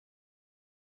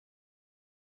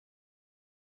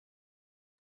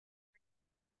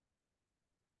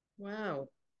Wow,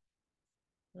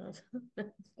 that's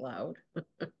loud.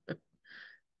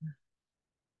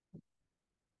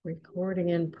 Recording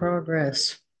in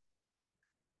progress.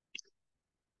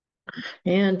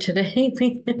 And today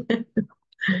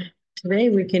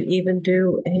we can even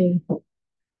do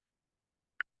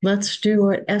let's do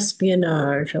an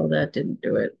espionage. Oh, that didn't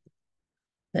do it.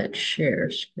 That share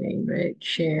screen, right?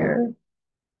 Share.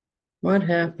 What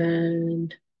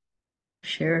happened?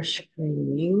 Share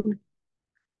screen.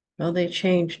 Oh, they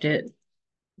changed it.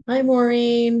 Hi,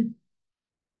 Maureen.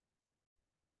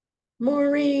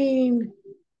 Maureen.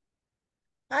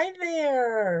 Hi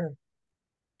there.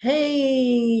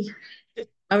 Hey.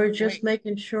 I was just Wait,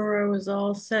 making sure I was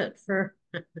all set for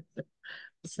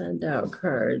send out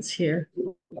cards here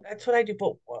that's what I do,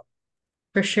 but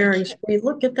for I sharing can't. screen.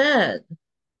 Look at that.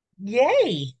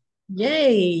 Yay.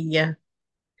 Yay.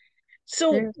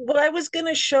 So There. what I was going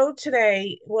to show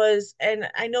today was, and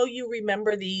I know you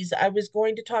remember these, I was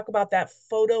going to talk about that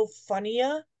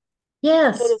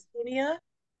Yes. photophonia.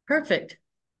 Perfect.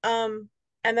 Um,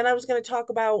 and then I was going to talk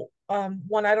about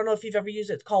one, I don't know if you've ever used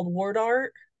it, it's called word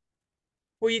art,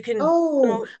 where you can put Oh,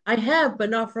 all, I have, but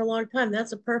not for a long time.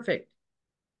 That's a perfect.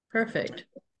 Perfect.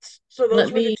 so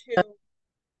those Let were the me two.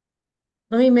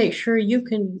 let me make sure you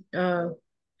can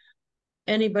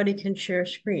anybody can share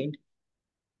screen.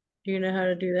 Do you know how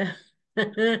to do that?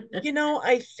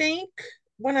 I think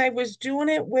when I was doing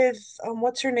it with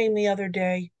what's her name the other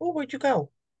day? Oh, where'd you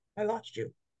go? I lost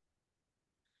you.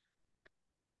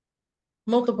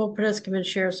 Multiple participants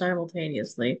share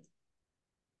simultaneously.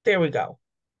 There we go.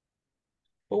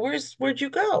 But where'd you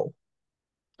go?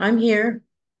 I'm here.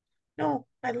 No,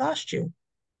 I lost you.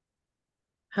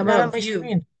 How You're not on about my view?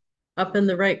 screen. Up in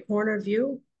the right corner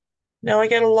view? No, I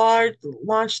gotta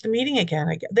launch the meeting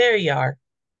again. There you are.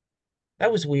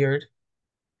 That was weird.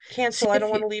 See Cancel. I don't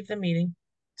if want you to leave the meeting.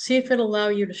 see if it'll allow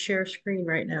you to share screen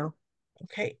right now.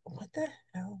 Okay, what the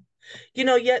hell?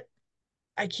 Yet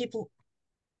I keep.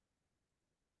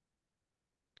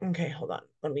 Okay, hold on.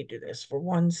 Let me do this for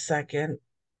 1 second.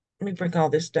 Let me bring all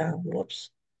this down.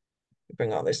 Whoops.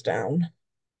 Bring all this down.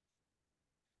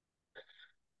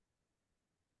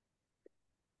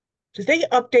 Did they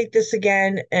update this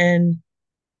again and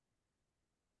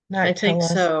I not think tell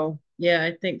us? so. Yeah,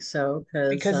 I think so because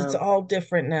Because it's all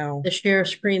different now. the share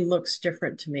screen looks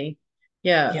different to me.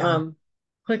 Yeah, Yeah.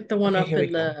 click the one Okay, up here we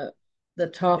in go. the There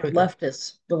top we go. left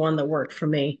is the one that worked for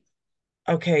me.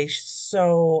 Okay,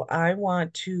 so I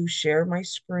want to share my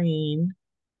screen.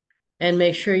 And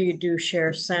make sure you do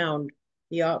share sound,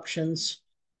 the options,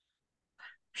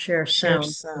 share Share sound.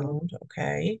 sound.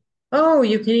 Okay. Oh,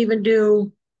 you can even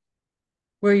do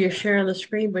where you're sharing the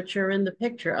screen, but you're in the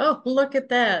picture. Oh, look at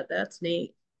that. That's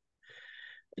neat.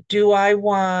 Do I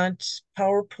want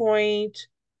PowerPoint,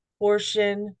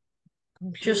 portion,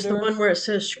 Just the computer, one where it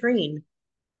says screen.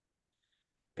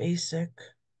 basic,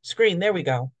 screen? There we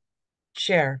go.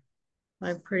 Share.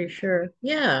 I'm pretty sure.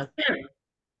 Yeah,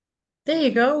 there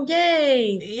you go.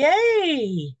 Yay.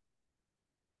 Yay!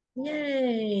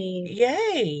 Yay.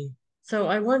 Yay! So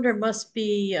I wonder must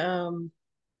be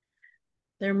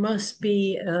there must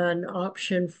be an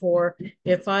option for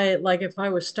if I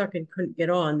was stuck and couldn't get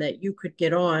on that you could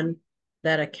get on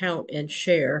that account and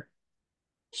share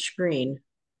screen.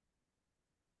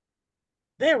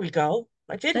 There we go.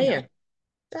 I did There.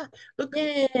 know. Yeah, look,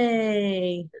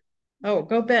 Yay. Oh,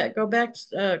 go back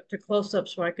to close up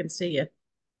so I can see you.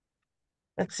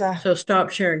 that's So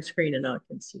stop sharing screen and I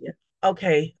can see you.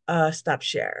 okay. Stop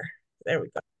share. There we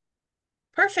go.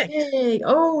 Perfect. Yay.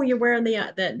 Oh, you're wearing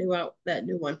the that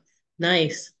new one.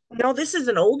 Nice. No, this is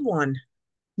an old one.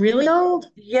 Really old?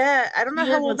 Yeah, I don't know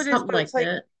You how had one old it is, something but like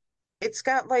that. it's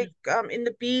got like in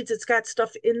the beads, it's got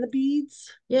stuff in the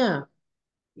beads. Yeah.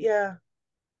 Yeah.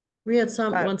 We had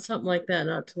Uh, something like that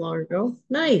not too long ago.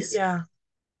 Nice. yeah.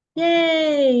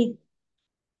 Yay.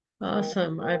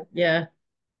 Awesome. I yeah.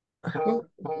 Ooh,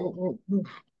 ooh, ooh, ooh.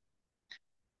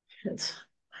 It's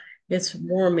it's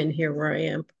warm in here where I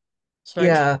am. So I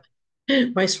Yeah.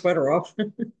 took my sweater off.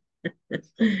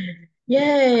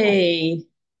 Yay.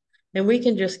 And we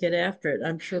can just get after it.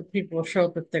 I'm sure people will show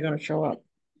up if they're going to show up.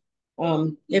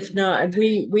 If not,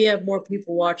 we have more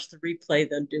people watch the replay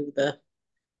than do the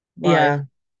live Yeah.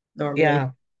 normally.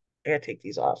 Yeah. I gotta take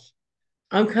these off.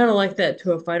 I'm kind of like that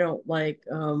too if I don't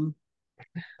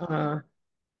uh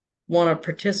want to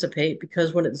participate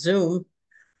because when it's Zoom,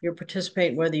 you're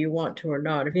participating whether you want to or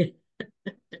not.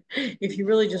 If you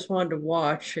really just wanted to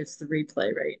watch, it's the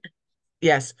replay, right?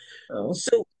 Yes. So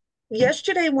So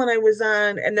yesterday when I was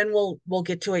on, and then we'll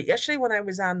get to it. Yesterday when I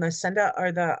was on the send out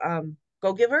or the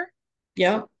Go Giver,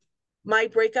 yeah. my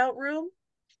breakout room,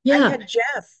 I Yeah. had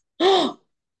Jeff. Oh,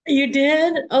 You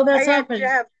did? Oh, I that's had awesome.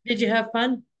 Jeff. Did you have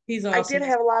fun? He's I did awesome.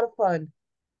 have a lot of fun.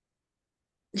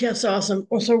 Yes, awesome.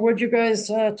 Well, so what'd you guys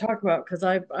talk about? Because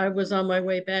I was on my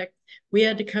way back. We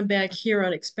had to come back here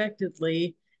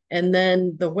unexpectedly, and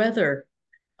then the weather.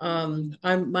 I'm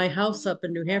my house up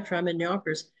in New Hampshire. I'm in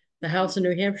Yonkers. The house in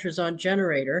New Hampshire is on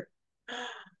generator.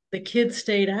 The kid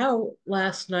stayed out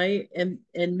last night and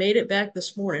made it back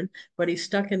this morning, but he's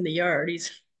stuck in the yard.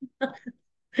 He's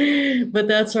but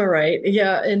that's all right.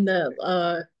 Yeah, and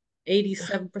the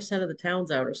 87% of the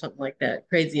town's out or something like that.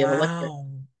 Crazy of electric. Wow.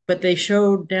 But they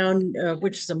showed down,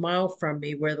 which is a mile from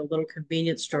me, where the little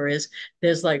convenience store is.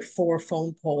 There's like four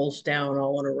phone poles down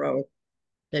all in a row.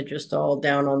 They're just all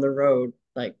down on the road,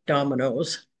 like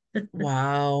dominoes.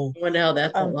 Wow. Wonder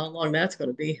how Um, long that's going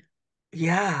to be.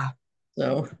 yeah.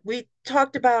 So, We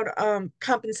talked about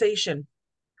compensation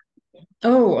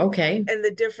oh, okay. and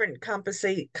the different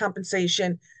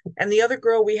compensation. And the other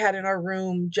girl we had in our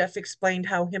room, Jeff explained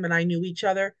how him and I knew each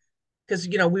other because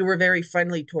we were very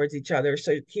friendly towards each other.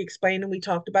 So he explained and we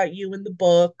talked about you in the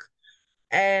book.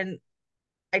 And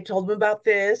I told him about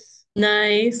this.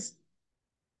 Nice.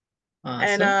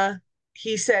 And Awesome.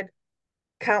 he said,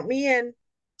 count me in.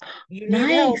 You need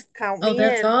help, Nice. count Oh, me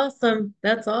that's in. awesome.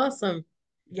 That's awesome.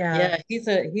 Yeah,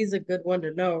 Yeah, he's a good one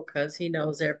to know because he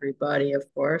knows everybody, of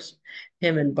course.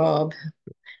 Him and Bob.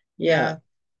 Yeah, yeah.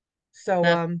 So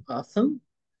that's awesome.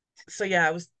 so yeah,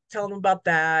 I was telling him about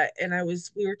that, and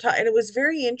we were talking, and it was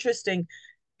very interesting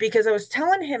because I was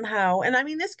telling him how, and I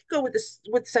mean, this could go with this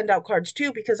with send out cards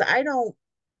too, because I don't,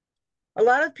 a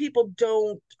lot of people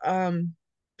don't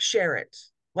share it,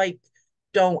 like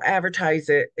don't advertise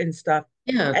it and stuff.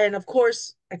 Yeah. And of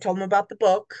course, I told him about the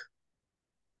book,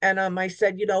 and I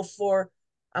said, for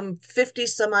I'm 50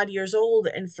 some odd years old,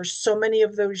 and for so many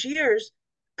of those years,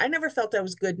 I never felt I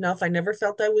was good enough. I never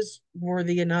felt I was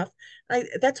worthy enough.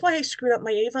 That's why I screwed up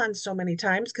my Avon so many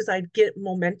times because I'd get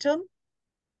momentum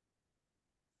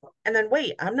and then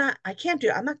wait, I can't do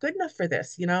it. I'm not good enough for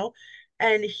this.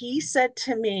 And he said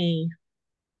to me,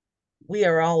 we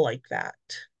are all like that.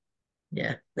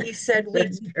 Yeah. He said,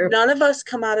 That's true. none of us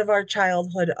come out of our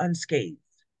childhood unscathed.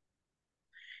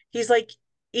 He's like,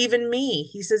 even me.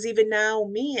 He says, even now,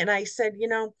 me. And I said,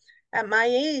 at my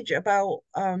age, about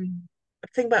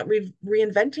think about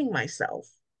reinventing myself.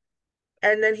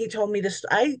 And then he told me this.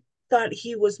 Thought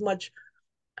he was much.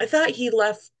 I thought he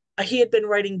left. He had been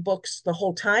writing books the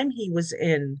whole time he was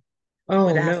in with Oh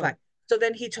Affleck. no. So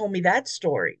then he told me that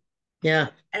story, Yeah.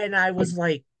 and I was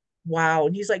like, wow.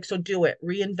 And he's like, so do it,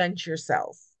 reinvent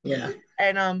yourself. Yeah.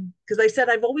 And because I said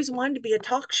I've always wanted to be a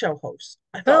talk show host.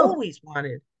 I've Oh, always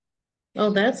wanted.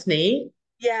 oh, that's neat.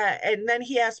 Yeah, and then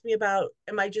he asked me about,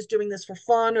 am I just doing this for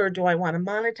fun or do I want to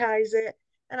monetize it?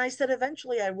 And I said,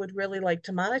 eventually I would really like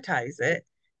to monetize it.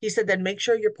 He said, then make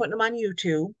sure you're putting them on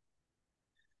YouTube,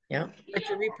 Yeah. that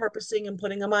you're repurposing and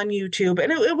putting them on YouTube.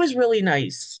 And it was really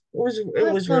nice. It was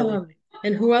really Awesome. nice.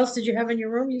 And who else did you have in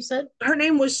your room, you said? Her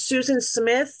name was Susan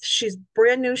Smith. She's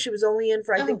brand new. She was only in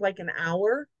for I think Oh, like an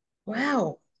hour.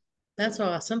 wow. That's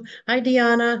awesome. Hi,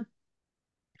 Deanna.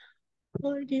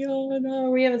 Hi,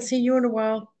 Deanna. We haven't seen you in a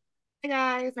while. Hey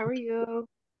guys, how are you?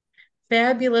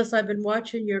 Fabulous. I've been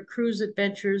watching your cruise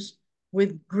adventures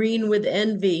with Green with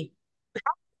Envy.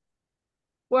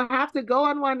 We'll have to go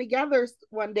on one together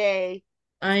one day. It's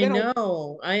I been a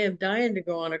know. I am dying to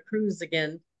go on a cruise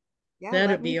again. yeah, That'd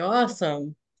let be me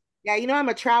awesome. yeah, I'm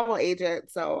a travel agent,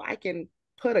 so I can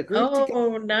put a group together.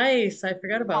 Oh, nice. I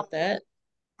forgot about that.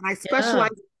 And I Yeah. specialize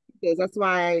in cruises. That's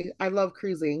why I love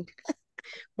cruising.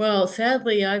 Well,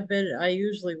 sadly, I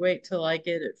usually wait till I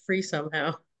get it free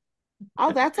somehow.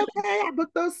 Oh, that's okay. I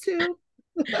booked those too.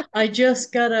 I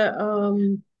just got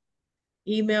a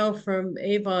email from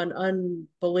Avon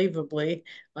unbelievably.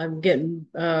 I'm getting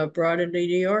brought into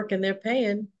New York and they're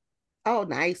paying. Oh,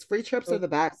 nice. Free trips are So the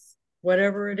best.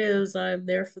 whatever it is, I'm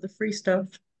there for the free stuff.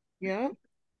 Yeah.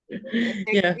 It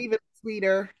makes Yeah. it even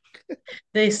sweeter.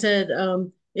 They said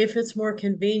if it's more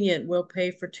convenient, we'll pay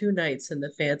for 2 nights in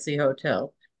the fancy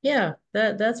hotel. Yeah,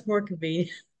 that's more convenient.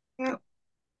 Yeah,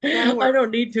 that'll I work.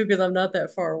 don't need to because I'm not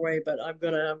that far away, but I'm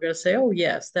gonna say, oh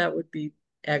yes, that would be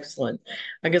excellent.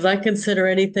 Because I consider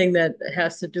anything that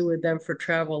has to do with them for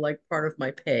travel like part of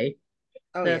my pay.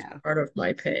 Oh That's yeah. part of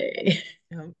my pay.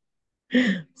 Yeah.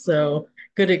 So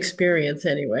good experience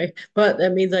anyway. But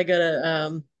that means I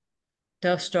gotta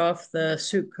dust off the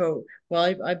suit coat.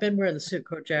 Well, I've been wearing the suit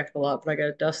coat jacket a lot, but I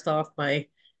gotta dust off my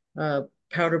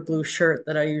powder blue shirt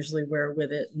that I usually wear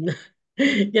with it and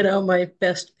my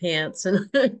best pants and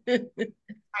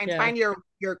Find yeah. find your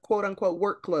quote unquote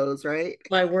work clothes, right?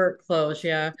 My work clothes,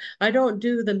 yeah. I don't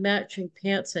do the matching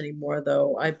pants anymore,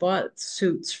 though. I bought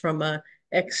suits from a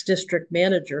ex-district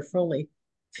manager for only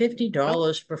Oh,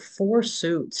 $50 for 4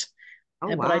 suits. oh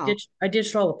But wow. I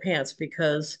ditched all the pants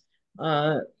because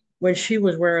uh, when she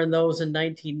was wearing those in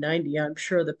 1990, I'm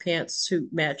sure the pantsuit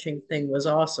matching thing was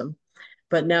awesome.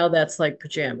 But now that's like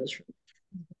pajamas.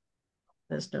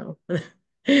 There's no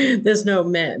there's no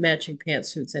matching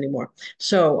pantsuits anymore.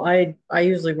 So I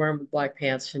usually wear them with black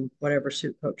pants and whatever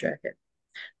suit coat jacket.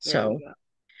 There you So go.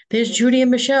 there's Judy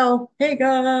and Michelle. Hey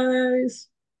guys.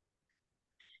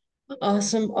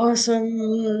 Awesome,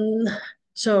 awesome.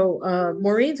 So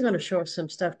Maureen's going to show us some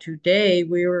stuff today.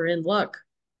 We were in luck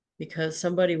because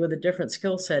somebody with a different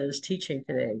skill set is teaching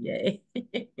today.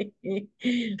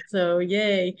 Yay. So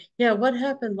yay. Yeah, what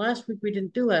happened last week? We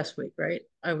didn't do last week, right?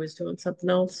 I was doing something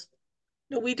else.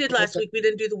 No, we did What was last it? week. We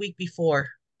didn't do the week before.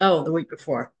 Oh, the week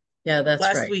before. Yeah, that's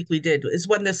Last right. week we did is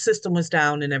when the system was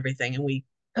down and everything, and we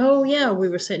Oh yeah, we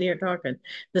were sitting here talking.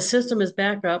 The system is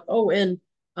back up. Oh, and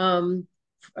um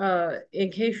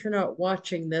in case you're not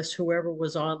watching this, whoever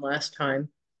was on last time,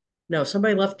 no,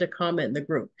 somebody left a comment in the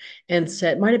group and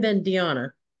said, might have been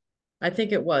Deanna. I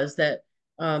think it was that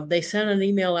they sent an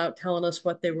email out telling us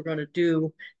what they were going to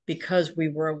do because we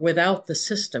were without the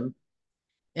system.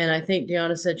 And I think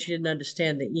Deanna said she didn't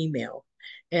understand the email.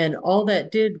 And all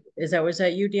that did is that was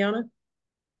that you, Deanna?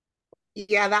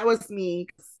 Yeah, that was me.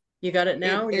 You got it It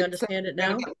now? You it said understand it we were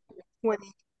gonna now? get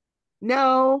 20.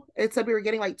 No, it said we were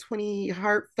getting like 20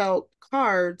 heartfelt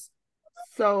cards.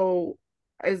 So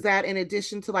is that in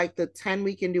addition to like the 10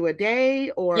 we can do a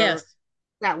day or Yes.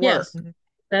 that work? Yes.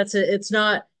 That's it. It's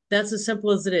not, that's as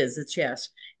simple as it is. It's yes.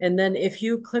 And then if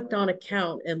you clicked on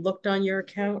account and looked on your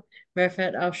account, matter of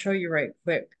fact, I'll show you right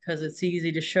quick because it's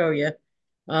easy to show you.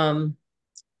 Um,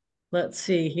 let's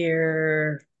see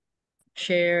here.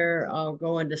 Share. I'll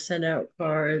go into send out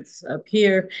cards up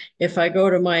here. If I go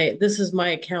to my, this is my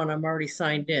account. I'm already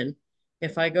signed in.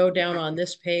 If I go down on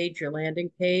this page, your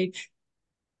landing page,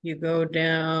 you go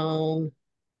down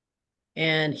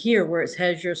and here where it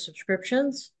has your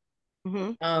subscriptions.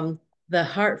 Mm-hmm. Um, the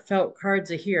heartfelt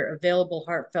cards are here, available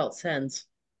heartfelt sends.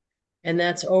 And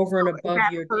that's over and Is above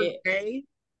that your per day. day?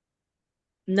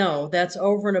 No, that's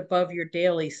over and above your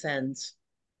daily sends.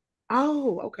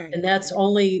 Oh, okay. And that's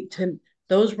only to,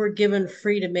 those were given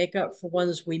free to make up for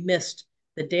ones we missed,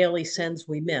 the daily sends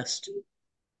we missed.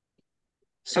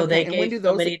 So Okay. they And when gave do so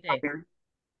those many a day. expire?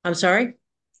 I'm sorry?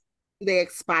 Do they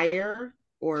expire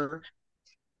or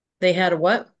They had a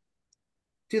what?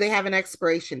 do they have an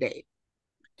expiration date?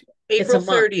 It's a April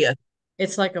month. 30th.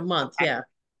 It's like a month. Okay. Yeah.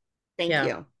 Thank Yeah.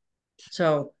 you.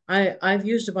 So I've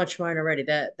used a bunch of mine already.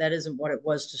 That isn't what it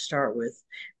was to start with.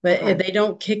 But Okay. they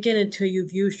don't kick in until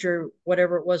you've used your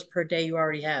whatever it was per day you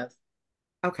already have.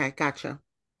 Okay. Gotcha.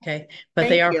 Okay. But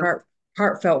they Thank are you.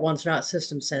 heartfelt ones, not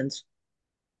system sends.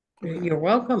 Okay. You're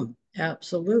welcome.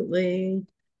 Absolutely.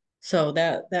 So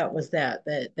that was that.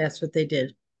 That's what they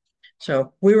did.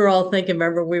 So we were all thinking,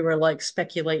 remember, we were like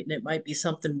speculating it might be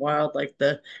something wild like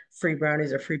the free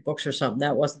brownies or free books or something.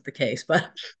 That wasn't the case,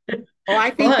 but Oh,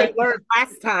 I think they but learned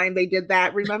last time they did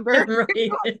that. Remember?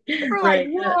 right, They were like, right.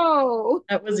 whoa.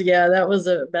 That was yeah, that was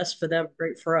a mess for them,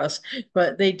 great for us.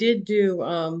 But they did do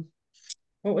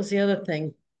what was the other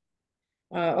thing?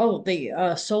 Oh, the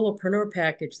solopreneur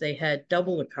package, they had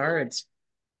double the cards.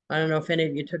 I don't know if any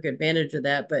of you took advantage of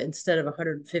that, but instead of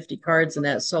 150 cards in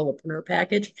that solopreneur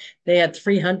package, they had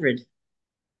 300.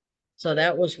 So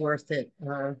that was worth it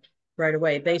right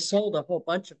away. They sold a whole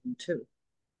bunch of them too.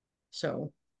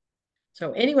 So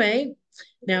so anyway,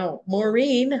 now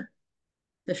Maureen,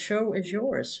 the show is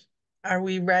yours. Are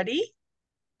we ready?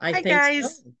 I Hi think so.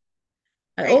 guys.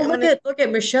 All right, Oh, I'm gonna look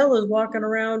at Michelle is walking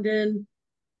around in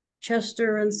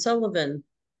Chester and Sullivan.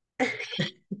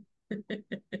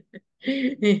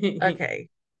 okay.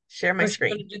 Share my Oh, she's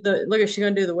gonna screen. do the look at she's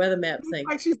gonna do the weather map Looks thing.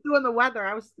 like she's doing the weather.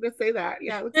 I was gonna say that.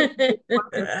 Yeah, it looks like she's doing the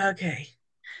weather. Okay.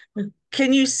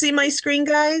 Can you see my screen,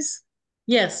 guys?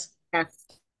 Yes. Yes.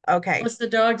 Okay. What's the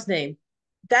dog's name?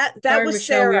 That Sorry, was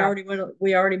Michelle. Sarah.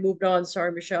 We already moved on.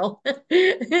 Sorry, Michelle.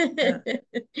 Uh,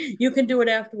 You can do it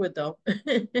afterward though.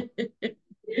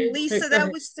 Lisa, Go that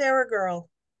ahead. was Sarah girl.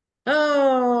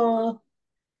 Oh,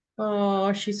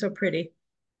 oh, she's so pretty.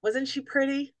 Wasn't she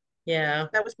pretty? Yeah.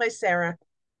 That was my Sarah.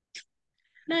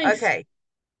 Nice. Okay.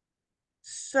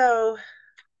 So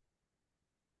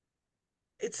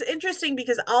it's interesting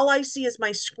because all I see is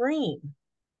my screen.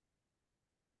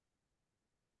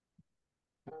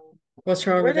 What's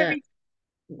wrong Where'd with that? every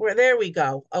where there we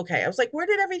go. Okay. I was like, where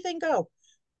did everything go?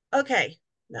 Okay.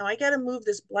 Now I gotta move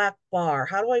this black bar.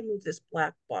 How do I move this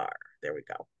black bar? There we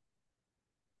go.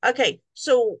 Okay,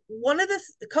 so one of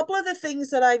a couple of the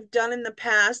things that I've done in the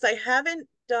past, I haven't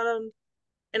done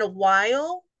in a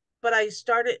while, but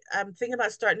I'm thinking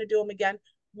about starting to do them again.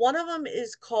 One of them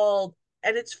is called,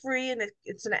 and it's free, and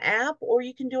it's an app, or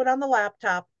you can do it on the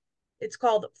laptop. It's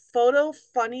called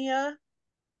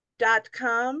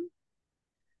photofunia.com.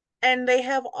 And they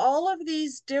have all of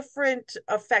these different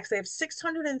effects. They have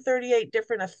 638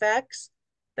 different effects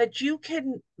that you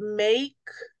can make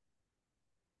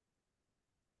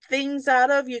things out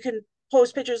of. You can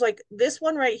post pictures like this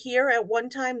one right here. At one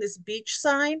time, this beach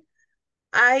sign,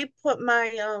 I put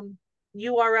my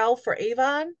URL for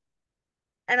Avon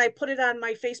and I put it on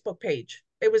my Facebook page.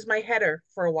 It was my header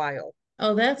for a while.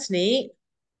 Oh, that's neat.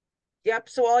 Yep.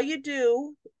 So all you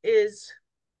do is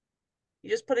you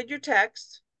just put in your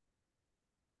text.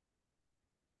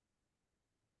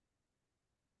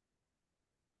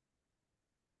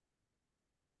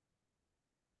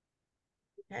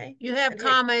 Okay. You have And hit,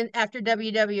 comment after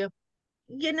WW.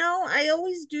 I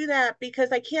always do that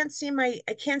because I can't see my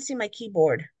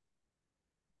keyboard.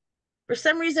 For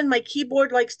some reason, my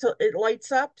keyboard it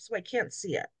lights up, so I can't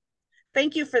see it.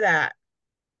 Thank you for that.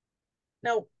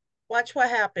 Now, watch what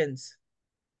happens.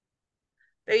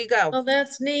 There you go. Oh,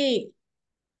 that's neat.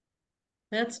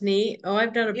 That's neat. Oh,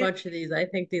 I've done a You, bunch of these. I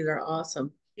think these are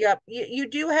awesome. yep, you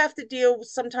do have to deal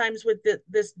sometimes with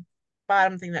this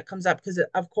bottom thing that comes up because,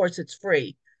 of course, it's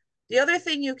free. The other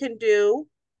thing you can do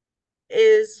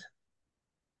is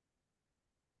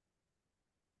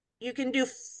you can do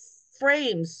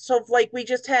frames. So, like we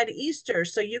just had Easter,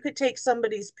 so you could take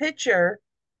somebody's picture,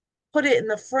 put it in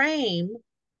the frame.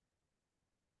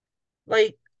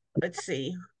 Like, let's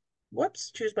see.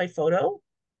 Whoops, choose my photo.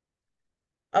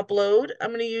 Upload. I'm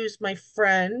going to use my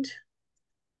friend.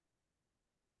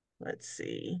 Let's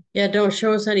see. Yeah, don't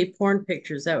show us any porn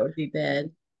pictures. That would be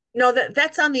bad. No,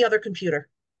 that's on the other computer.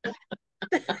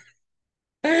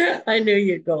 I knew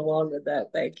you'd go along with that.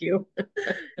 Thank you.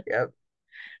 Yep.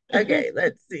 Okay,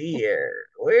 let's see here.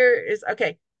 Where is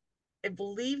okay? I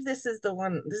believe this is the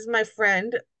one. This is my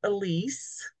friend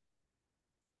Elise.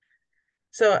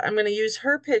 So I'm going to use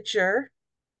her picture.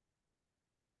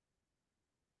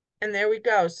 And there we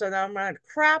go. So now I'm going to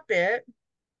crop it.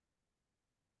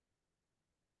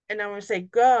 And I'm going to say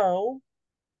go.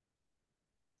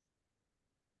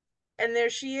 And there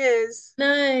she is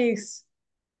Nice.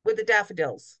 with the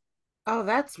daffodils. Oh,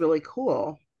 that's really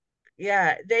cool.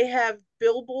 Yeah, they have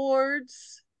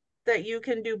billboards that you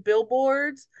can do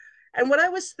billboards. And what I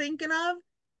was thinking of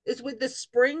is with the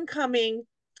spring coming,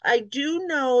 I do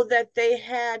know that they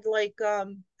had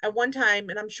at one time,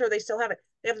 and I'm sure they still have it,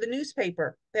 they have the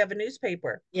newspaper. They have a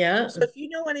newspaper. Yeah. So if you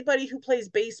know anybody who plays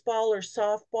baseball or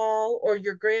softball or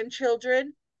your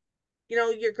grandchildren,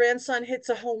 your grandson hits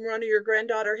a home run or your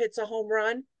granddaughter hits a home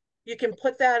run, you can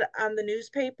put that on the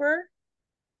newspaper.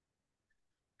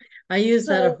 I used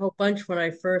that a So whole bunch when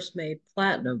I first made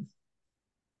platinum,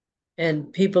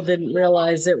 and people didn't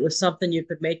realize it was something you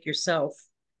could make yourself.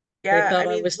 They yeah, thought I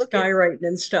I mean, was look at skywriting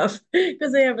and stuff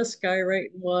because they have a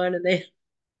skywriting one, and they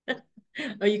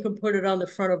or you can put it on the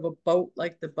front of a boat,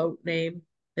 like the boat name.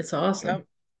 It's awesome. yep.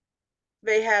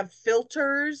 They have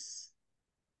filters.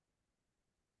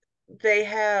 They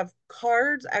have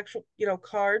cards, actual,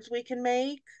 cards we can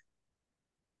make.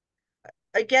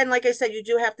 Again, like I said, you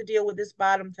do have to deal with this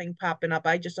bottom thing popping up.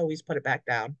 I just always put it back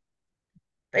down.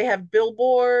 They have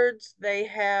billboards. They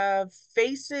have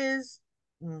faces.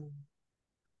 Mm.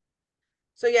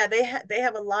 So yeah, they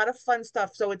have a lot of fun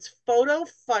stuff. So it's Photo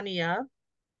Funia.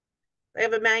 They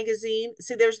have a magazine.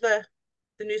 See, there's the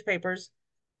newspapers.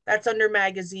 That's under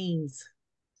magazines.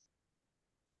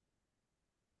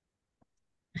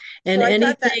 So And I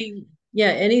thought that, anything, yeah,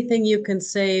 anything you can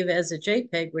save as a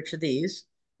JPEG, which are these,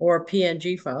 or a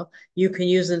PNG file, you can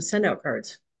use in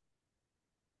SendOutCards.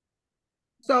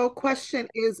 So, question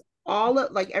is all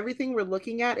of like everything we're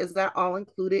looking at, is that all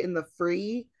included in the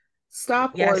free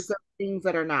stuff, or is yes, there things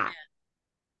that are not?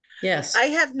 Yes. I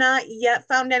have not yet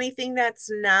found anything that's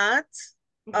not.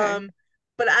 Okay. Um,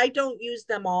 but I don't use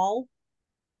them all.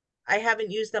 I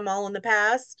haven't used them all in the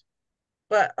past.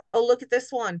 But oh, look at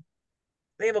this one.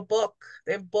 They have a book.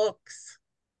 They have books.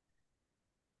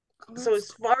 Oh, So that's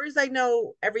as far as I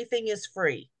know, everything is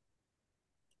free.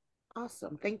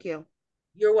 awesome. Thank you.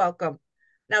 You're welcome.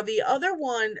 Now, the other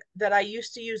one that I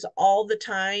used to use all the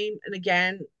time, and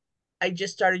again, I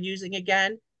just started using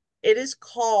again, it is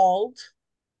called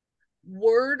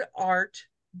Word Art,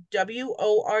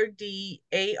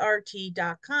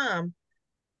 WORDART.com.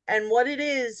 And what it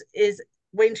is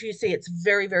wait until you see it's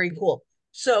very, very cool.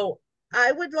 So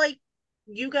I would like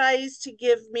you guys to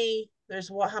give me, there's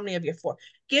what, how many of you? Four.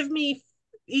 Give me,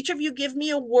 each of you give me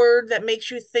a word that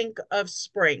makes you think of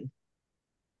spring.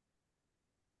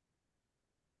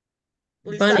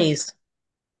 Lisa, Bunnies.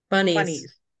 Bunnies.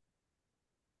 bunnies.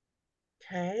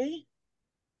 Okay.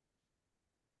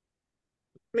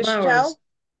 Flowers. Michelle,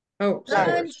 Oh, sorry.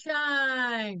 flowers.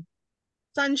 Sunshine.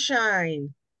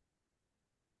 Sunshine.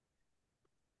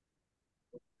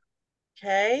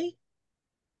 Okay.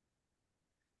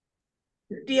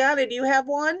 Deanna, do you have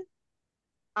one?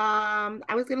 I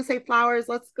was gonna say flowers.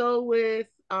 Let's go with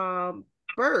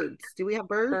birds. Do we have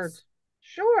birds? Birds.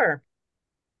 Sure.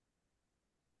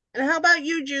 And how about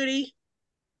you, Judy?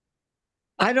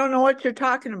 I don't know what you're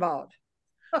talking about.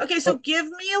 Okay, so give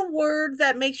me a word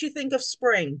that makes you think of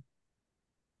spring.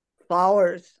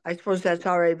 Flowers. I suppose that's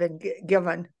already been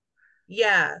given.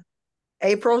 Yeah,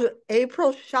 April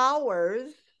showers.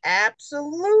 Oh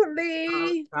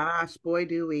absolutely. gosh, boy,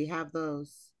 do we have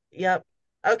those. Yep.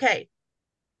 Okay.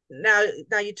 Now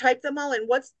you type them all in.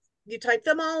 You type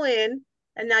them all in,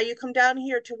 and now you come down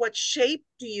here to what shape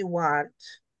do you want?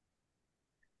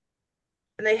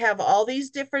 And they have all these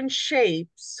different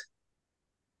shapes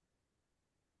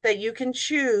that you can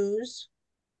choose.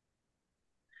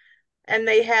 And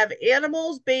they have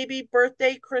animals, baby,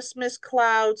 birthday, Christmas,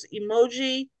 clouds,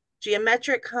 emoji,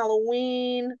 geometric,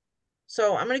 Halloween.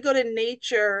 So I'm going to go to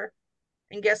nature,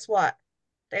 and guess what?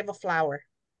 They have a flower.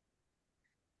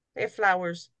 They have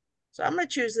flowers. So I'm going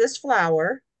to choose this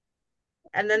flower,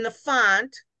 and then the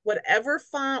font, whatever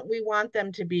font we want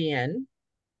them to be in.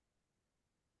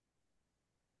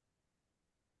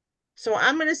 So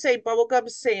I'm going to say Bubblegum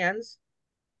Sands,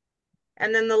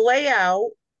 and then the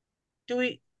layout, do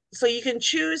we, so you can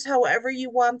choose however you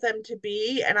want them to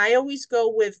be. And I always go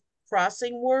with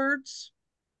crossing words.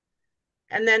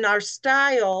 And then our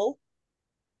style,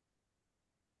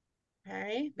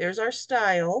 okay, there's our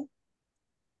style.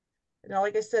 Now,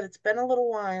 like I said, it's been a little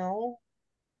while.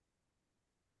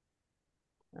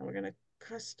 Now we're gonna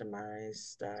customize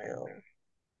style,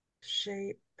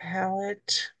 shape,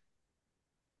 palette.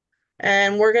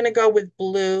 And we're gonna go with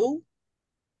blue.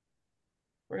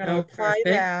 We're gonna Oh, apply perfect.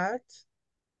 that.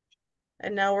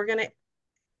 And now we're gonna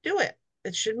do it.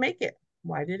 It should make it.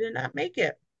 Why did it not make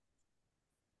it?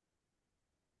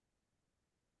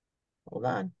 Hold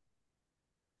on.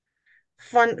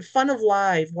 Fun of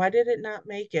live. Why did it not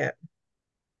make it?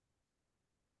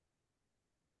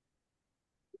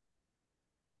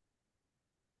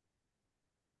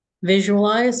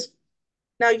 Visualize.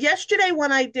 Now, yesterday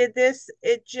when I did this,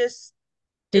 it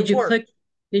Did you worked. click?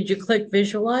 Did you click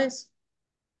visualize?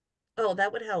 Oh,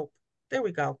 that would help. There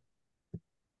we go.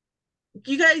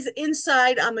 You guys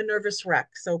inside, I'm a nervous wreck.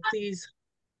 So please.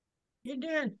 You're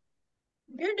doing,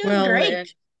 you're doing Well,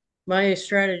 great. my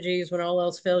strategy is when all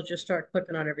else fails, just start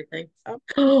clicking on everything.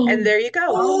 Oh, and Oh, there you go.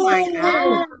 Oh my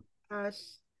oh, gosh.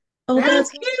 oh, That is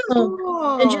that's awesome.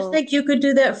 And just cool. think you could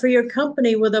do that for your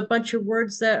company with a bunch of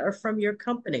words that are from your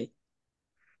company.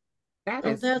 That Oh,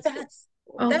 is That's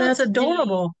that's neat.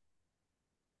 adorable.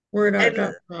 And I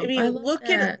WordArt.com. I mean, love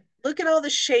that. look at all the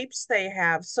shapes they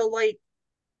have. So like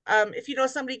if you know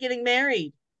somebody getting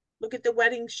married, look at the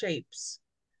wedding shapes.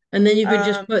 And then you could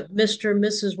just Um, put Mr.,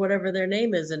 Mrs., whatever their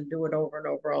name is and do it over and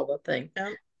over all the thing.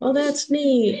 um, Oh, that's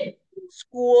neat.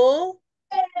 school,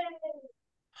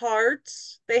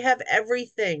 hearts, they have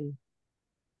everything.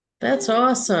 That's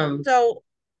awesome. So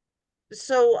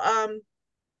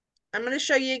I'm going to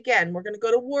show you again. We're going to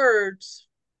go to words.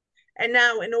 And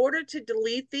now in order to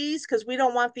delete these, because we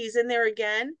don't want these in there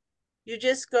again, you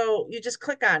just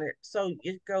click on it. So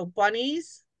you go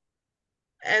bunnies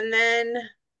and then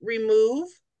remove.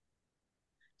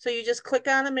 So you just click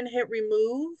on them and hit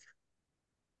remove,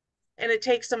 and it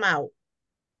takes them out.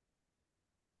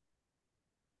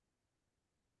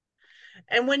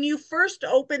 And when you first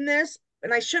open this,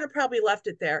 and I should have probably left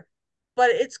it there,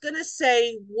 but it's going to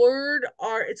say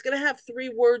it's going to have 3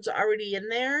 words already in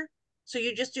there. So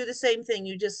you just do the same thing.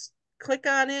 You just click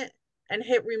on it and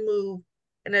hit remove,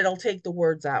 and it'll take the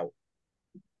words out.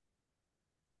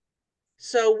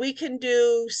 So we can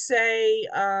do, say,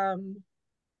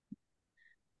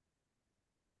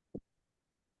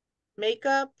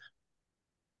 makeup,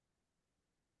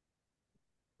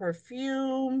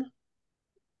 perfume,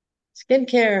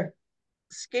 Skincare,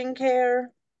 skincare,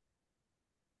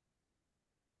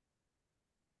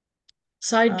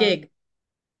 side um, gig.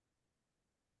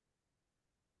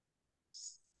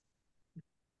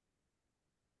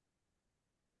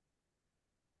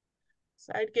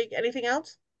 side gig, anything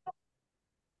else?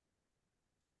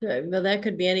 Well, that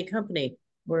could be any company.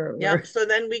 We're Yep. So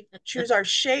then we choose our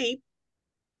shape.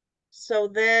 So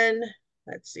then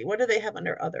let's see, what do they have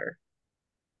under other?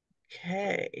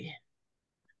 Okay.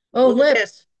 oh, Look at lips.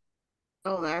 this.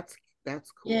 oh that's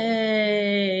cool.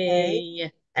 Okay.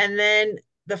 Yay. And then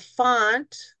the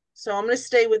font. So I'm going to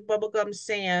stay with Bubblegum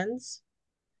Sands.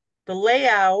 The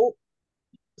layout.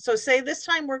 So say this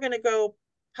time we're going to go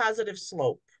positive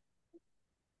slope.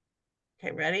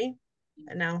 Okay, ready?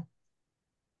 And now.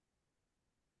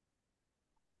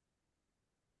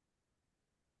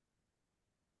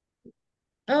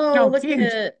 Oh, Oh, look at cute.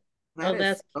 it. That Oh, is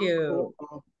that's so cute.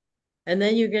 cool. And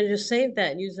then you can just save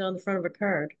that and use it on the front of a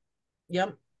card.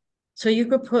 Yep. So you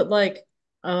could put like,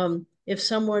 if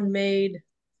someone made,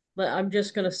 I'm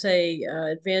just gonna say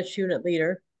advanced unit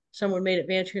leader, someone made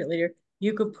advanced unit leader,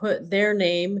 you could put their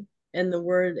name and the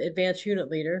word advanced unit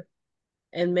leader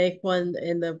and make one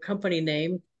in the company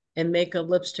name and make a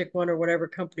lipstick one or whatever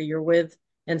company you're with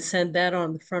and send that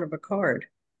on the front of a card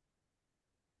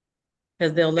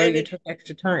because they'll know And you it, took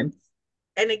extra time.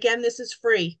 and again, this is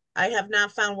free. I have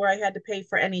not found where I had to pay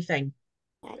for anything.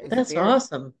 That is That's very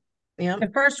awesome. Yep. The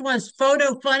first one's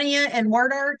Photo Funia and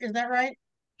word art. Is that right?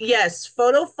 Yes,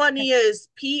 Photofunia is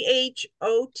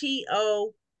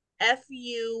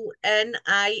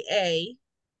PHOTOFUNIA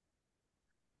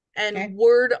and Okay.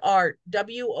 word art,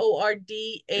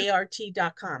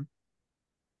 WORDART.com.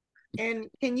 And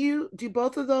can you do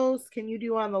both of those? Can you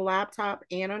do on the laptop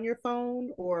and on your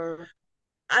phone or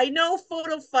I know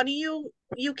Photo Funny you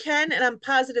can, and I'm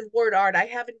positive word art. I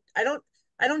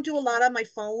don't do a lot on my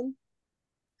phone,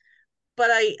 but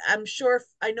I'm sure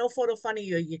I know Photo Funny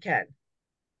you can.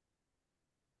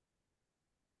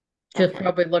 Just okay.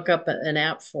 probably look up an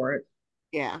app for it.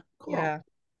 Yeah, cool. Yeah.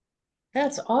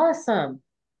 That's awesome.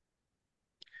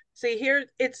 See here,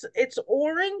 it's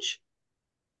orange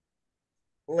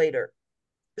later.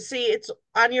 See, it's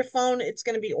on your phone, it's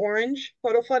gonna be orange,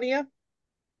 Photo Funny, Okay.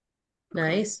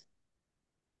 Nice.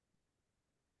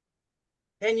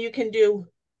 and you can go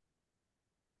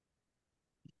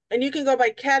by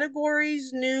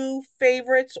categories, new,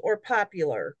 favorites, or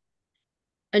popular.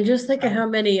 And just think of Oh, how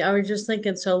many, I was just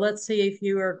thinking, so let's see if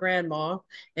you were a grandma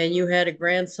and you had a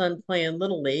grandson playing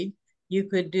Little League, you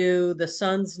could do the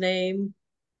son's name,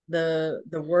 the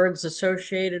words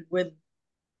associated with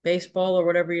baseball or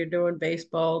whatever you're doing,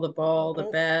 baseball, the ball, the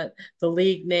oh, bat, the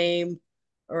league name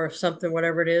or something,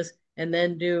 whatever it is, and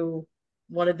then do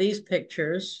one of these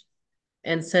pictures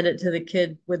and send it to the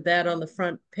kid with that on the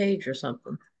front page or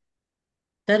something.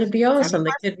 That'd be I have a awesome.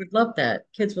 The question. kid would love that.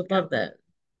 Kids would yeah. love that.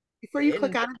 Before you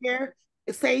click And out of there,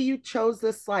 say you chose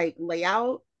this like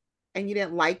layout and you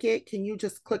didn't like it, can you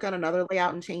just click on another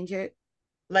layout and change it?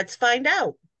 let's find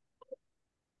out.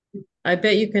 I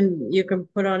bet you can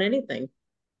put on anything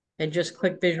and just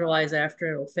click visualize after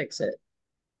and it'll fix it.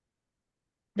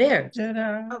 There.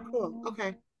 Ta-da. Oh, cool.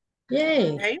 Okay.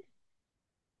 Yay. Okay.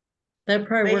 That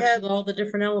probably They works have, with all the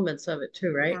different elements of it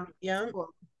too, right? Yeah, that's yeah. cool.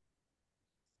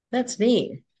 That's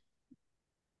neat.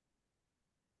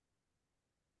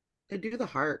 They do the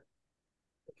heart.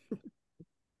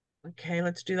 Okay,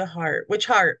 let's do the heart. Which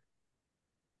heart?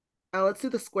 Oh, let's do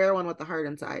the square one with the heart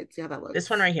inside. See how that This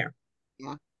one looks. right here.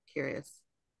 Yeah, curious.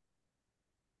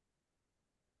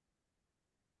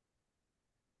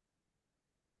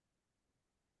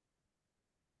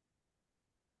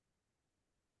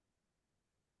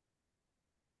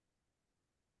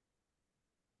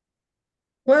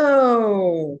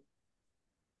 Whoa.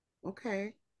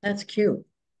 Okay. That's cute.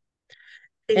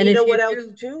 And And you know if what you else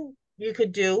do, too you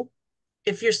could do?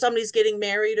 If somebody's getting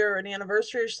married or an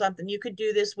anniversary or something, you could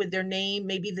do this with their name,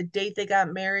 maybe the date they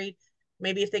got married.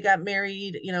 Maybe if they got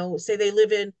married, say they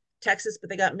live in Texas, but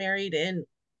they got married in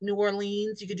New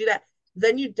Orleans, you could do that.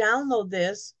 Then you download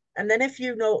this. And then if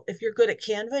you're good at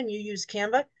Canva and you use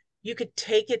Canva, you could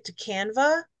take it to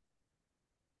Canva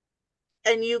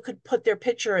and you could put their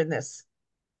picture in this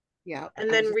Yeah, and I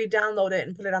was then just re-download it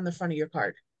and put it on the front of your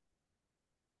card.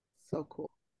 so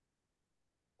cool.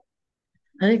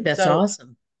 I think that's So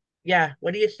awesome. yeah,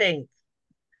 what do you think?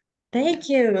 Thank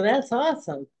you. That's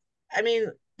awesome. I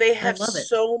mean, they I have love it.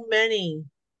 so many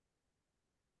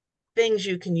things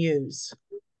you can use.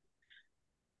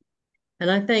 And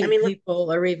I I think mean, look,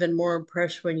 people are even more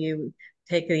impressed when you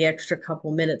take the extra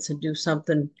couple minutes and do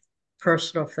something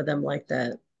personal for them like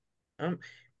that. um,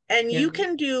 and You you know?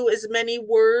 can do as many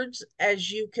words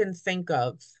as you can think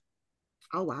of.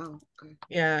 Oh wow. Okay.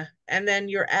 Yeah. And then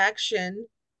your action,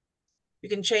 you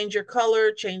can change your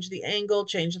color, change the angle,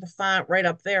 change the font right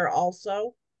up there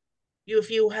also. If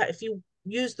you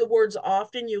use the words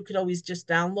often, you could always just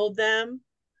download them.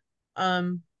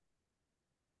 Um,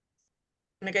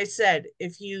 like I said,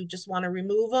 if you just want to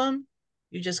remove them,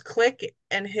 you just click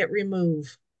and hit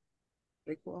remove.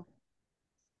 Very cool.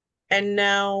 And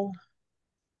now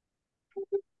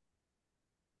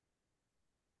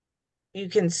you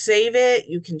can save it,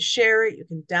 you can share it, you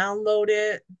can download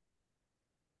it.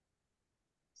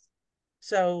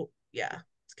 So yeah,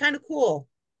 it's kind of cool.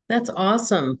 That's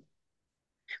awesome.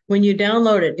 When you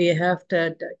download it, do you have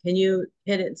to, can you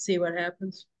hit it and see what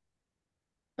happens?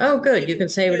 Oh, good. You You can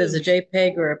save it as a choose.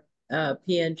 JPEG or a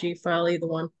PNG file, either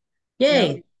one.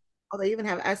 Yeah. Yay. Oh, they even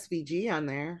have SVG on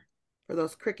there for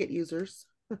those Cricut users.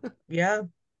 Yeah.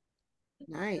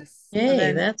 Nice. So Yay,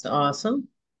 then, that's awesome.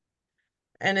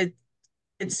 and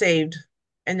it's saved.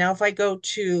 And now if I go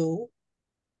to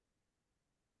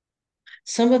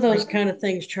Some of my, those kind of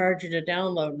things charge you to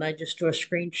download, and I just do a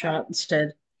screenshot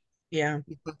instead. yeah.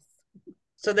 Yes.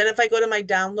 So then if I go to my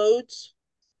downloads,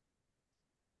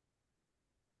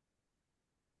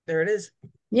 there it is.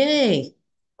 Yay,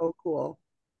 Oh, cool.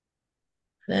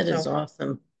 that is So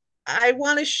awesome. I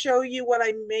want to show you what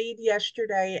I made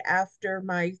yesterday after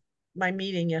my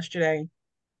meeting yesterday.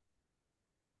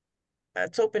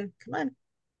 It's open. Come on.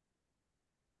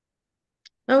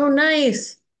 Oh,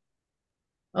 nice.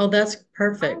 Oh, that's Oh,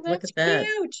 perfect. Look that's at that.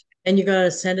 cute. And you're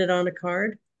gonna send it on a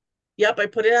card? Yep, I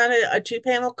put it on a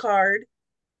two-panel card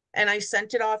and I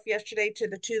sent it off yesterday to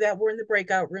the two that were in the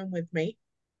breakout room with me.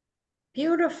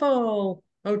 Beautiful.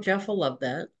 Oh, Jeff will love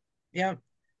that. Yep.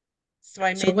 So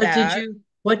I So made that.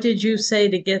 what did you say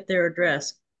to get their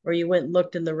address? Or you went and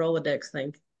looked in the Rolodex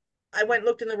thing? I went and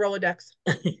looked in the Rolodex.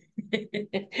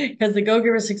 Because the Go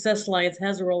Giver Success Alliance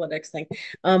has a Rolodex thing.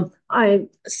 I'm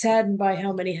saddened by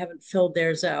how many haven't filled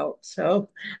theirs out. So,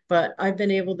 but I've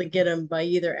been able to get them by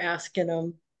either asking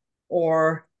them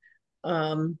or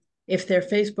if their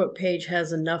Facebook page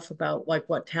has enough about like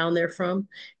what town they're from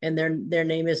and their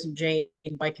name isn't Jane,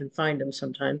 I can find them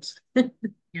sometimes.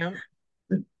 Yep.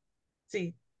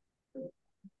 See,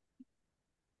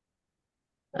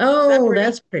 is that Oh, pretty?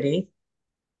 that's pretty.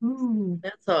 Mm.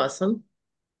 That's awesome.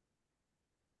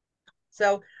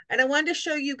 So, and I wanted to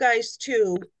show you guys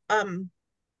too.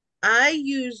 I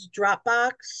use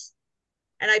Dropbox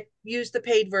and I use the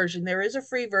paid version. There is a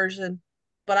free version,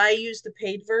 but I use the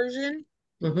paid version.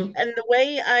 Hmm. And the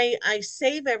way I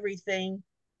save everything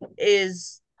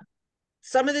is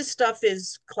some of this stuff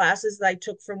is classes that I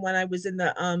took from when I was in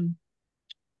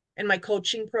my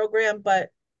coaching program, but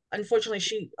unfortunately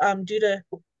she due to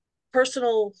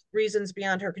personal reasons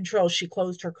beyond her control, she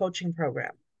closed her coaching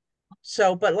program.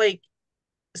 So, but like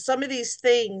some of these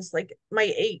things, like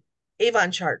my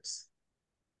Avon charts,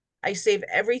 I save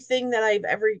everything that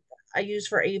I use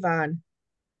for Avon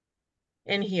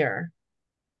in here.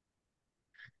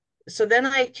 So then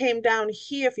I came down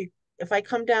here. If I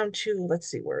come down to, let's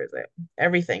see, where is it?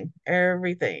 Everything.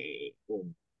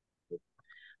 Ooh,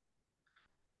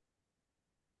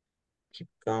 keep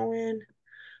going.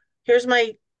 Here's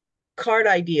my card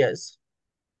ideas.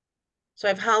 So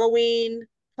I have Halloween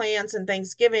plans and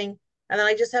Thanksgiving, and then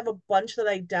I just have a bunch that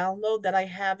I download that I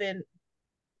haven't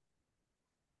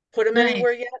put them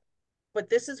anywhere Nice. yet. But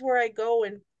this is where I go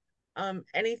and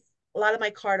any a lot of my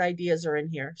card ideas are in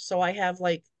here. So I have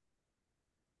like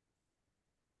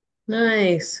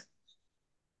Nice.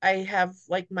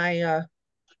 my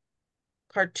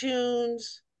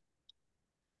cartoons,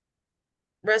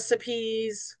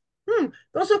 recipes.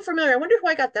 Those look familiar. I wonder who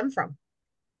I got them from.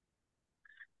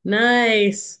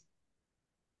 Nice.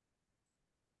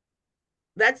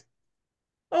 That's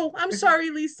Oh, I'm sorry,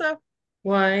 Lisa.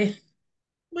 Why?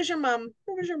 Where's your mom?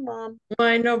 Where was your mom? Well,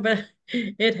 I know, but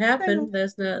it I know, happened.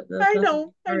 That's nothing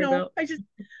to I worry know. about.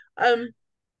 Um,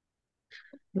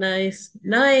 Nice.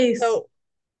 Nice. so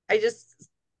I just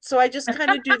I just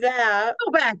kind of do that.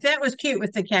 Go back. That was cute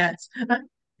with the cats.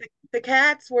 The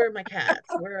cats, where are my cats?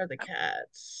 Where are the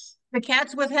cats? The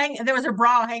cats with hang. There was a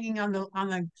bra hanging on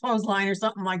the clothesline or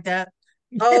something like that.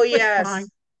 Oh It was fine. yes.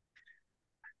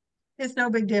 It's no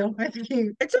big deal. It's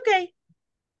cute. It's okay.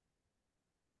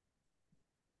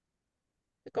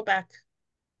 Go back.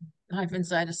 Life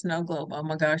inside a snow globe. Oh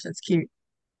my gosh, that's cute.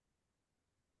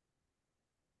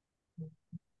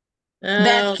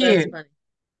 That's Oh, that's cute. funny.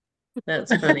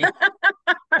 That's funny.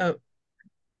 Oh,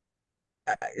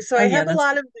 so Oh I yeah, have a that's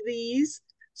lot of these.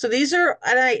 So these are,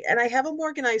 and I have them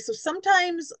organized. So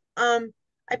sometimes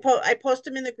I post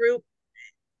them in the group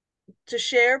to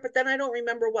share, but then I don't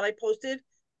remember what I posted.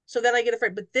 So then I get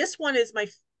afraid. But this one is my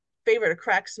favorite. It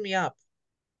cracks me up.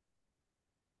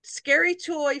 Scary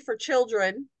toy for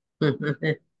children,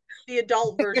 the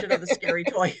adult version of the scary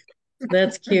toy.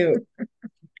 That's cute.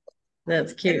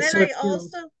 That's And cute. then So I it's your,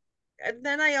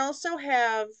 also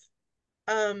have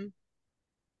um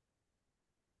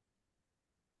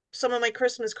some of my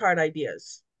Christmas card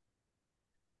ideas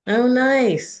oh,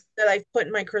 nice. that I've put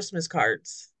in my Christmas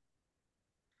cards.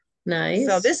 So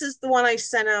Nice. this is the one I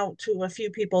sent out to a few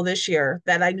people this year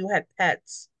that I knew had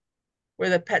pets, were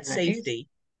the pet Nice. safety.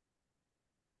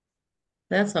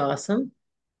 That's awesome.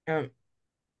 Um,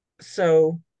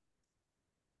 so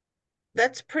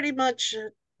that's pretty much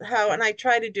how, and I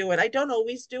try to do it. I don't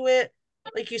always do it.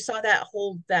 Like you saw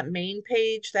that main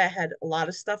page that had a lot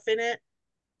of stuff in it.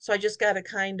 So I just got to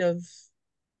kind of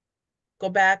go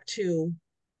back to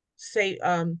say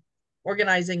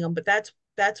organizing them, but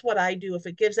that's what I do. If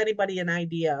it gives anybody an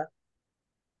idea,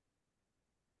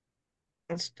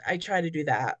 I try to do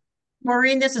that.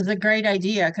 Maureen, this is a great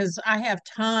idea because I have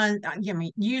tons. I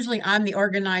mean, usually I'm the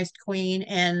organized queen,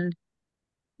 and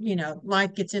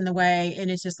life gets in the way, and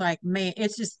it's just like, man,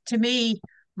 it's just to me,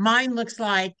 mine looks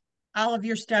like all of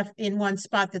your stuff in one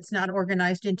spot that's not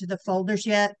organized into the folders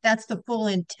yet. That's the full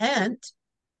intent.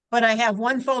 But I have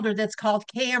one folder that's called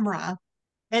camera,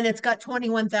 and it's got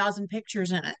 21,000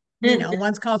 pictures in it.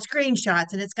 One's called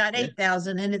screenshots, and it's got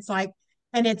 8,000, and it's like,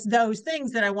 and it's those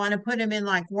things that I want to put them in,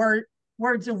 like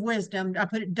words of wisdom. I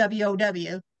put it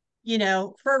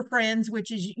WOW, fur friends,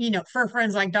 which is, fur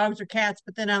friends like dogs or cats,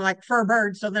 but then I like fur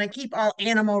birds. So then I keep all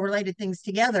animal related things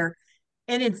together.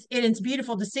 And it's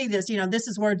beautiful to see this. This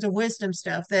is words of wisdom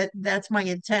stuff. That's my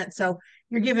intent. So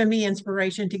you're giving me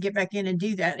inspiration to get back in and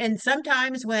do that. And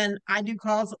sometimes when I do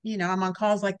calls, I'm on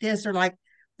calls like this, or like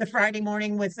the Friday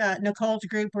morning with Nicole's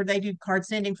group where they do card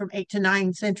sending from 8 to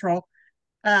 9 Central.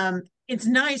 It's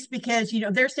nice because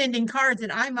they're sending cards,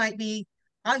 and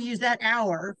I'll use that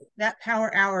power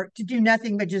hour to do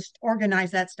nothing but just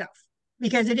organize that stuff,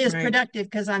 because it is Right. productive,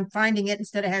 because I'm finding it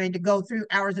instead of having to go through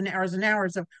hours and hours and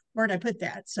hours of where did I put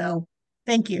that. So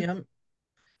thank you.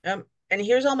 Yep. And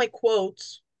here's all my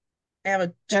quotes. I have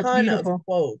a That's ton of beautiful.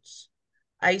 quotes.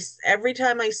 Every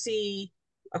time I see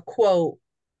a quote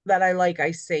that I like,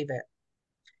 I save it.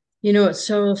 It's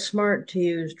so smart to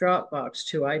use Dropbox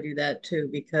too. I do that too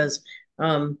because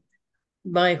um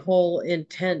my whole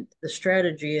intent, the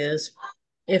strategy is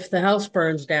if the house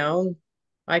burns down,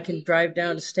 I can drive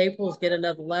down to Staples, get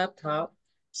another laptop,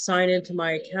 sign into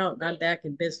my account, and I'm back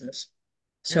in business.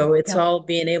 Yep. So it's Yep. all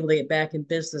being able to get back in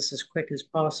business as quick as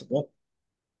possible.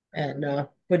 And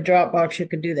with Dropbox, you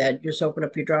can do that. You just open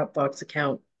up your Dropbox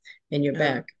account and you're Yep.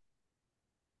 back.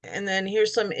 And then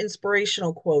here's some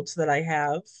inspirational quotes that I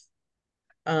have.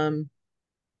 Um,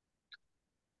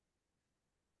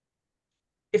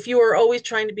 if you are always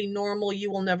trying to be normal,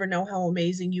 you will never know how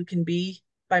amazing you can be,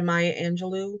 by Maya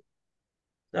Angelou.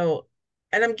 So,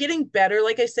 and I'm getting better.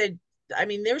 Like I said, I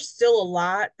mean, there's still a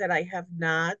lot that I have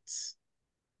not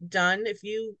done.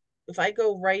 If I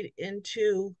go right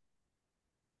into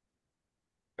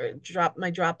drop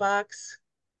my Dropbox,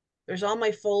 there's all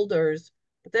my folders.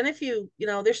 But then if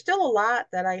there's still a lot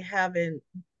that I haven't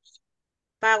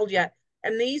filed yet.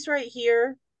 And these right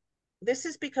here, this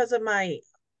is because of my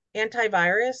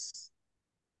antivirus.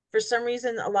 For some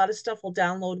reason, a lot of stuff will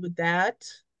download with that.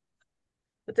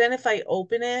 But then if I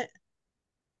open it,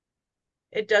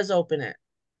 it does open it.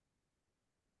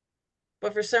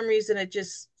 But for some reason, they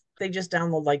just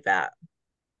download like that.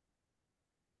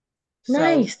 So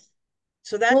Nice.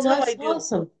 so Well, that's how I that's do.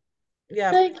 awesome.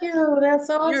 Yeah, Thank you. That's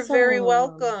you're very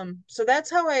awesome. welcome. So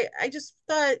that's how I just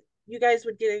thought you guys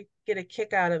would get a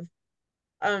kick out of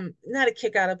not a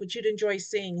kick out of, but you'd enjoy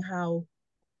seeing how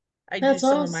I do That's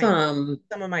awesome.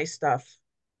 some of my stuff.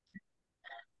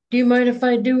 Do you mind if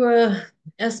I do a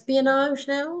espionage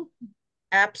now?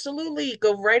 Absolutely.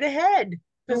 Go right ahead. Go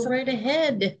Because right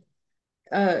ahead.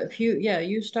 If you, yeah,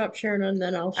 you stop sharing and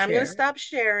then I'll I'm gonna share. stop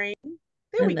sharing.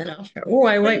 There we And then go. I'll share. Oh,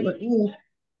 I wait. Lady, Ooh,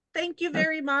 thank you uh,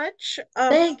 very much.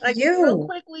 thank Like real you.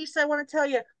 quick, Lisa, I want to tell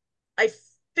you, I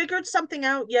figured something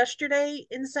out yesterday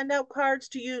in SendOutCards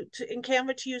to you to in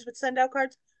Canva to use with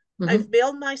SendOutCards. I've Mhm.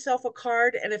 mailed myself a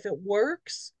card, and if it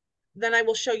works, then I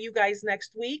will show you guys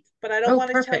next week. But I don't Oh, want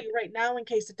to tell perfect. you right now in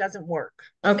case it doesn't work.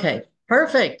 Okay,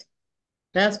 perfect.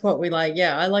 That's what we like.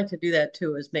 Yeah, I like to do that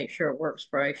too, is make sure it works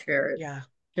before I share it, Yeah.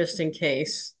 just in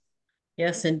case.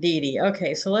 Yes, indeedy.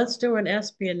 Okay, so let's do an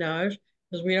espionage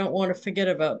because we don't want to forget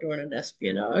about doing an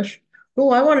espionage.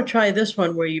 Oh, I want to try this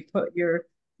one where you put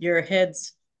your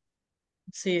heads.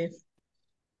 See,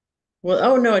 well,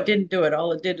 oh no, it didn't do it.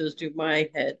 All it did was do my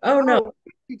head. Oh no, Oh,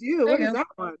 you do. There What you is go. that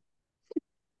one?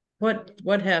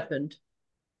 what happened?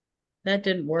 That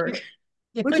didn't You, work.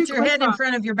 you What'd you put your click head in on?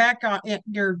 front of your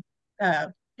your uh,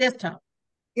 desktop.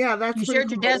 Yeah, that's You pretty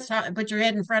shared your cool. desktop and put your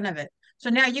head in front of it. So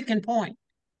now you can point.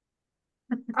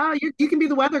 Ah, you can be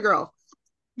the weather girl.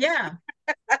 Yeah.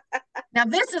 Now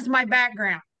this is my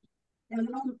background.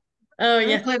 Oh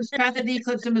yeah. Eclipse, path of the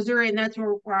eclipse in Missouri, and that's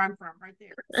where I'm from, right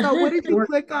there. So what did So you we're,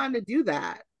 click on to do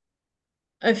that?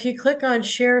 If you click on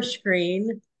share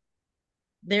screen,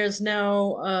 there's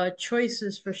now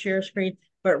choices for share screen,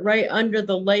 but right under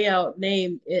the layout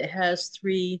name, it has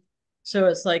three. So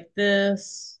it's like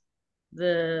this.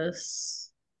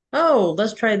 Oh,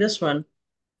 let's try this one.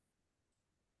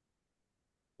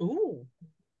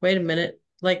 Wait a minute,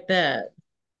 like that.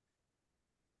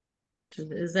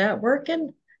 Is that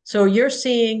working? So you're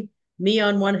seeing me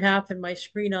on one half and my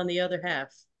screen on the other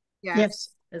half. Yes. Yes.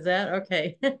 Is that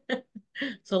okay?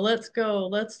 So let's go.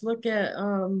 Let's look at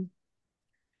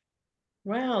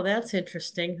wow, that's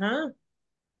interesting, huh?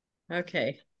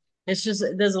 Okay. It's just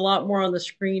there's a lot more on the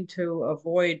screen to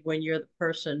avoid when you're the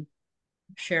person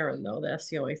sharing though. That's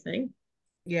the only thing.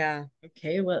 Yeah.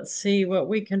 Okay, let's see what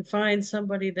we can find.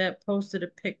 Somebody that posted a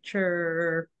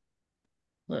picture.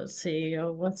 Let's see.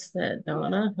 Oh, what's that,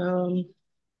 Donna?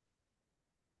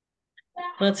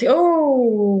 Let's see.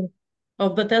 Oh, oh,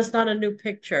 but that's not a new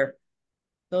picture.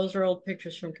 Those are old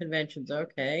pictures from conventions.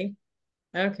 Okay.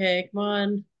 Okay, come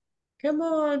on. Come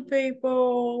on,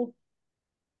 people.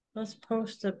 Let's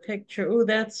post a picture. Oh,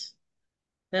 that's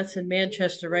in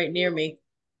Manchester, right near me.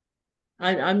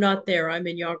 I'm not there. I'm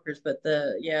in Yonkers, but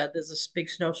yeah, there's a big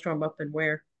snowstorm up in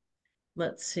where.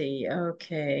 Let's see.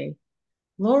 Okay.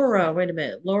 Laura, wait a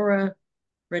minute. Laura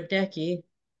Radecki.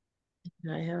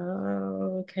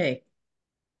 Okay.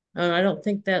 I don't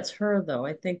think that's her though.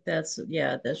 I think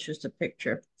yeah, that's just a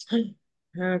picture.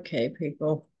 Okay,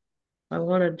 people. I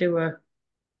want to do a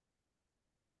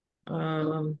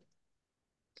um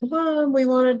come on, we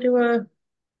want to do a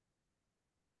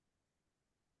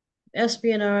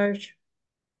espionage.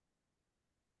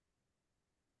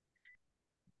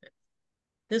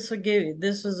 This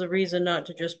is a reason not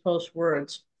to just post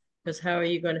words, because how are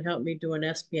you going to help me do an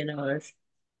espionage?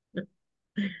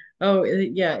 Oh,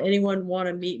 yeah, anyone want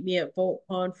to meet me at Volt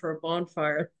Pond for a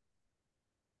bonfire?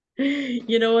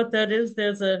 You know what that is?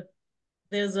 There's a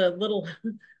little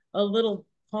a little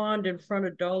pond in front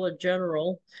of Dollar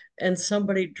General, and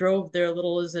somebody drove their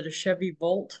little, is it a Chevy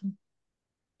Volt,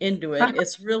 into it.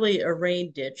 It's really a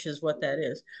rain ditch is what that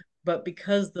is. But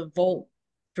because the Volt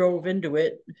drove into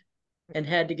it and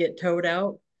had to get towed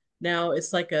out, now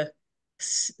it's like a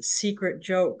secret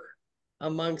joke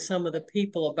among some of the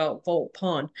people about Volt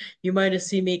Pond. You might have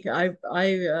seen me. I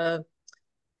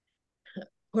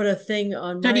put a thing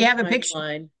on So do my you have a picture?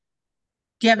 timeline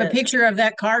Do you have a that, picture of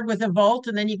that card with a vault,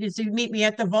 and then you can see meet me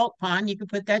at the vault pond? You can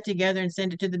put that together and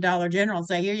send it to the Dollar General and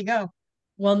say, "Here you go."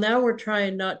 well, now we're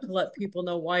trying not to let people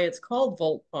know why it's called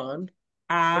Volt Pond.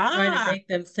 We're trying to Ah, make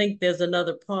them think there's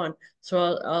another pond. So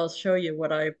I'll show you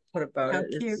what I put about how it.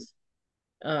 cute. It's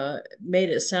made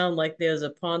it sound like there's a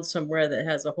pond somewhere that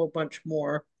has a whole bunch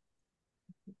more.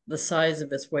 The size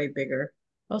of it's way bigger.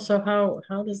 Also,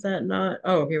 how does that not?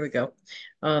 Oh, here we go.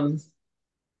 Um,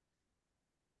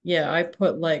 yeah, I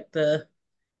put like the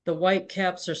white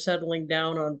caps are settling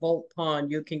down on Volt Pond.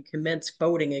 You can commence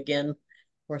boating again,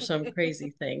 or some crazy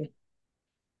thing.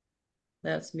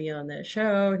 That's me on that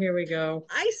show. Here we go.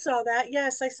 I saw that.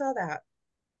 Yes, I saw that.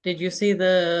 Did you see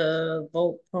the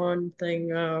Volt Pond thing?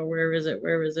 Where is it?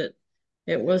 Where is it?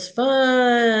 It was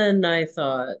fun, I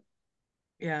thought.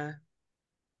 Yeah.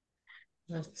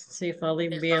 Let's see if I'll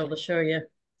even be able to show you.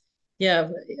 Yeah,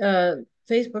 uh,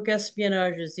 Facebook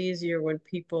espionage is easier when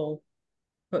people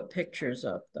put pictures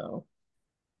up, though.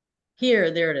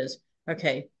 Here, there it is.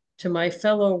 Okay, to my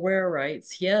fellow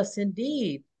Warerites, yes,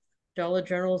 indeed. Dollar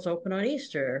General is open on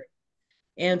Easter.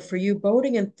 And for you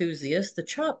boating enthusiasts, the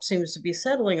chop seems to be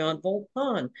settling on Volt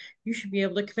Pond. You should be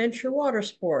able to commence your water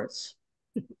sports.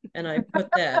 And I put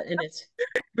that, and it's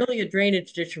really a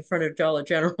drainage ditch in front of Dollar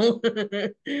General.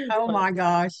 Oh But my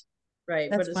gosh, right,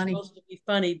 but that's it's funny. supposed to be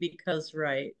funny because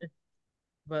right.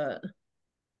 But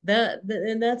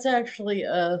and that's actually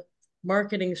a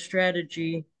marketing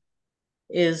strategy,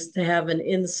 is to have an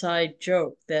inside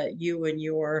joke that you and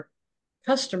your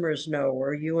customers know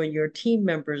or you and your team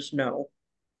members know,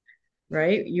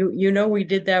 right? You know we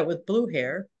did that with blue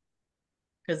hair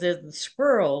because there's the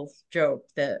squirrel joke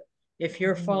that if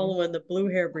you're Mhm. following the blue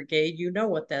hair brigade, you know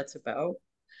what that's about.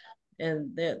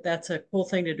 And that's a cool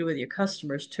thing to do with your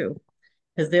customers too,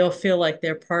 because they'll feel like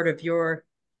they're part of your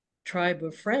tribe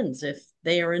of friends if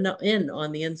they are in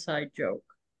on the inside joke.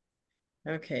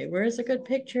 Okay, where's a good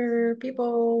picture?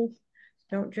 People,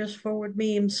 don't just forward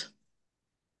memes.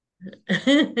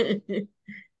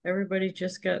 Everybody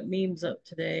just got memes up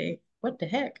today. What the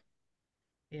heck?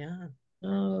 Yeah.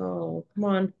 Oh, come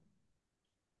on.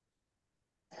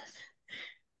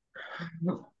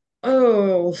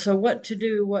 Oh, so what to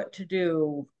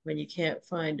do when you can't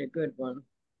find a good one?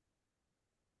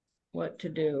 What to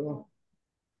do?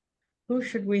 Who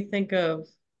should we think of?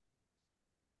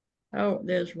 Oh,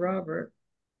 there's Robert.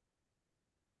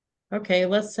 Okay,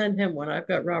 let's send him one. I've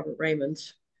got Robert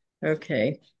Raymond's.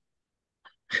 Okay.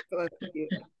 So that's cute.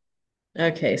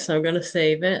 Okay, so I'm gonna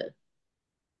save it.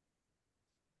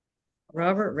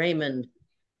 Robert Raymond.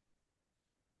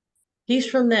 He's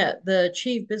from the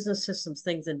Chief Business Systems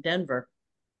things in Denver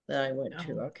that I went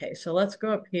to. Oh. Okay, so let's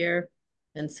go up here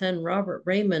and send Robert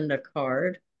Raymond a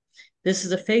card. This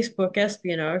is a Facebook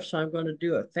espionage, so I'm going to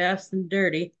do it fast and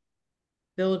dirty.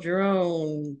 Build your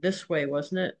own this way,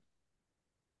 wasn't it?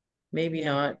 Maybe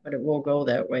Yeah. not, but it will go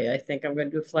that way. I think I'm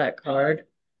going to do a flat card.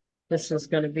 This is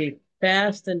going to be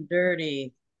fast and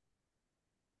dirty.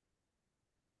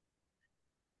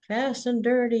 Fast and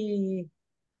dirty.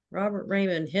 Robert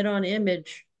Raymond, hit on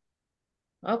image.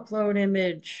 Upload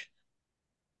image.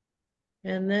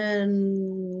 And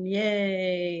then,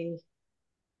 yay.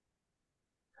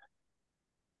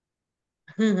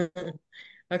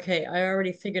 Okay, I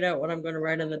already figured out what I'm going to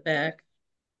write on the back.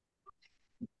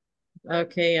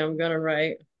 Okay, I'm going to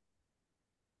write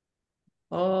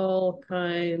all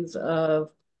kinds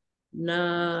of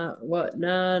nah,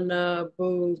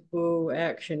 boo, boo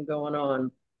action going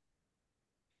on.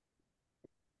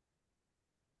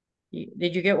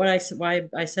 Did you get what I said? Why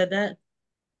I said that?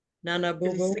 Nah,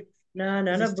 boo, boo. Is he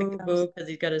Boo, sticking out boo, because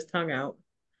he's got his tongue out.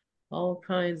 All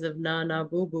kinds of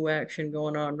boo, boo action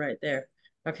going on right there.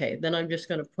 Okay, then I'm just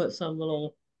going to put some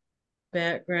little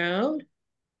background,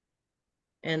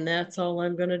 and that's all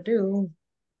I'm going to do.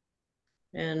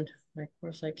 And of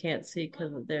course, I can't see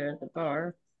because they're at the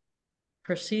bar.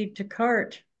 Proceed to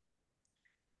cart.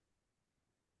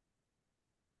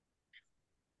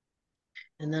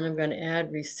 And then I'm going to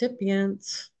add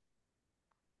recipients.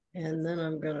 And then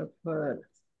I'm going to put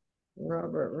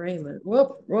Robert Raymond.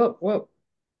 Whoop, whoop, whoop.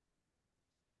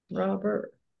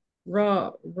 Robert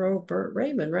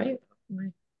Raymond, right?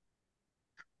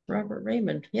 Robert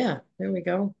Raymond. Yeah, there we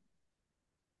go.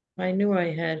 I knew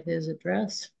I had his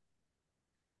address.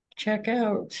 Check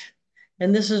out.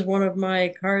 And this is one of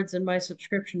my cards in my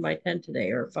subscription, my 10 today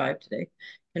or 5 today.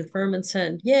 Confirm and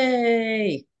send.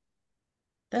 Yay!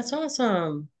 That's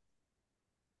awesome.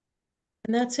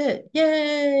 And that's it.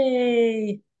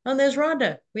 Yay! Oh, there's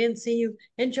Rhonda. We didn't see you.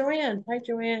 And Joanne. Hi,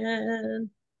 Joanne.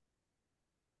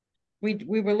 We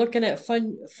were looking at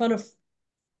fun of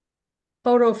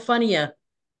Photo Funnia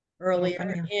earlier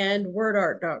funny. and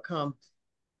wordart.com.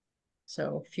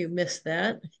 So if you missed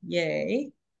that,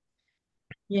 yay.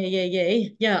 Yay, yay,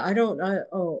 yay. Yeah,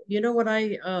 oh, you know what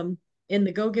in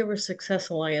the Go Giver Success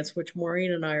Alliance, which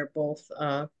Maureen and I are both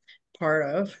part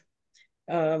of,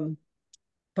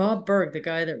 Bob Berg, the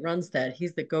guy that runs that,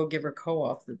 he's the Go Giver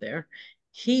co-author there.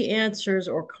 He answers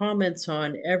or comments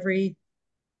on every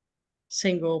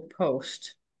single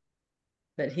post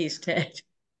that he's tagged.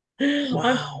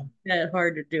 Wow. That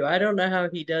hard to do. I don't know how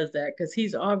he does that because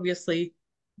he's obviously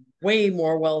way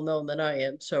more well known than I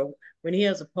am. So when he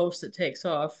has a post that takes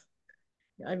off,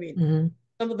 I mean,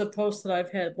 some of the posts that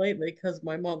I've had lately, because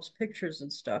my mom's pictures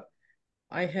and stuff,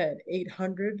 I had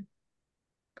 800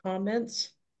 comments.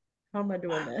 How am I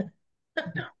doing that?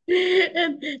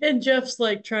 And Jeff's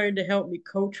like trying to help me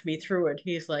coach me through it.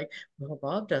 He's like, well,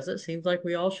 Bob does it. Seems like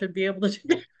we all should be able to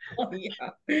do it. Oh,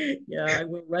 yeah, I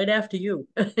will right after you.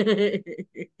 But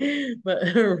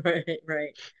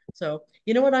right. So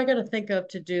you know what I got to think of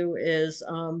to do is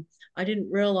I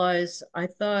didn't realize I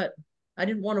thought I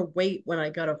didn't want to wait when I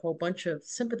got a whole bunch of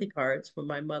sympathy cards when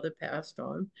my mother passed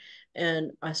on.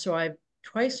 And so I've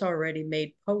twice already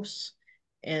made posts,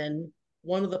 and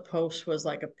one of the posts was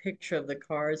like a picture of the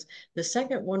cards. The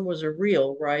second one was a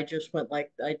reel where I just went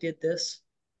like I did this.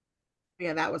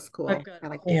 Yeah, that was I've cool. got I a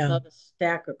like whole Yeah. nother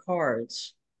stack of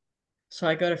cards. So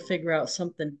I got to figure out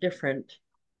something different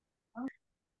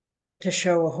to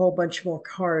show a whole bunch more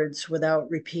cards without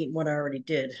repeating what I already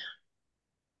did.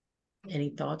 Any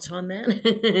thoughts on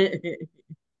that?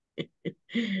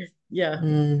 Yeah,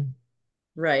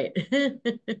 right. What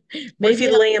if Maybe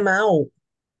you lay him out?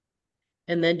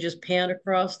 and then just pan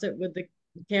across it with the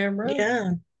camera,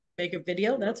 Yeah. make a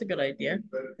video. That's a good idea.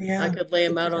 Yeah. I could lay You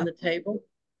them could out do on that. the table,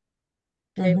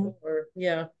 or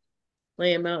yeah,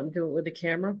 lay them out and do it with the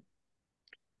camera.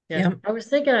 Yeah, Yeah. I was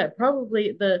thinking I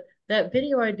probably that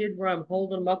video I did where I'm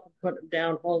holding them up and put them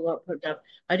down, hold them up, put them down.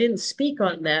 I didn't speak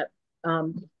on that.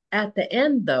 At the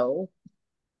end though,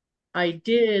 I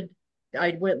did.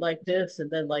 I went like this and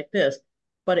then like this,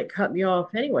 but it cut me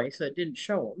off anyway, so it didn't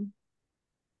show them.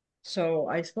 So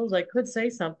I suppose I could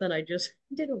say something. I just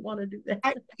didn't want to do that.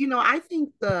 I think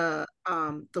the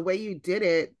way you did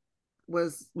it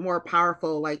was more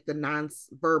powerful, like the The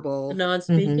non-verbal.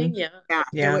 non-speaking, yeah. Yeah,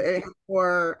 Yeah. it had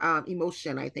more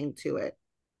emotion, I think, to it.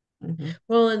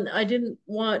 Well, and I didn't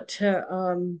want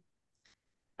to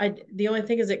the only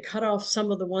thing is it cut off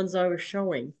some of the ones I was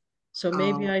showing. So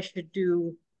maybe Um, I should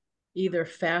do either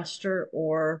faster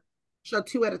or show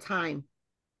two at a time.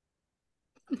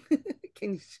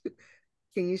 Can you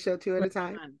can you show two at a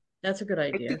time? That's a good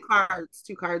Like idea.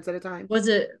 2 cards at a time. Was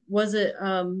it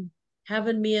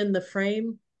having me in the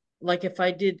frame? Like if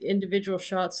I did individual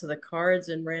shots of the cards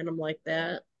and ran them like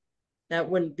that, that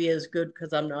wouldn't be as good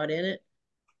because I'm not in it.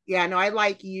 Yeah, no, I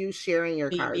like you sharing your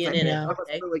Me cards. I being in think it. Yeah. that was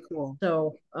Okay. really cool.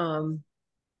 So I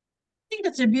think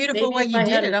it's a beautiful maybe way if you I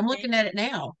did had it. a I'm thing, looking at it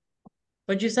now.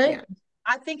 what'd you say? Yeah.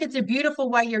 I think it's a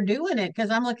beautiful way you're doing it because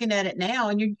I'm looking at it now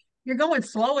and you're going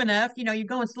slow enough, you're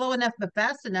going slow enough but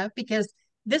fast enough because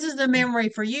this is the memory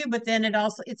for you, but then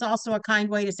it's also a kind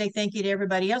way to say thank you to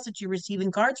everybody else that you're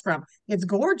receiving cards from. It's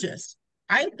gorgeous.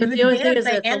 I But even the only thing again is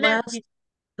they that and that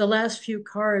the last few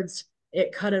cards,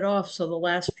 it cut it off, so the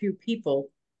last few people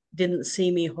didn't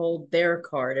see me hold their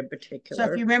card in so if you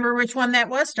particular. remember which one that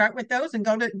was, start with those and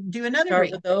go to do another Start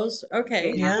reel. with those.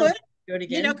 Okay. I Yeah. would, Do it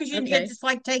again. because you Okay. it's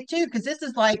like take two because this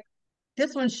is like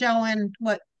this one's showing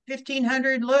what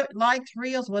 1,500 likes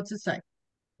reels. What's it say?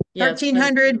 Yeah, it's quite a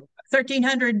 1,300 few.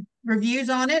 1,300 reviews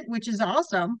on it, which is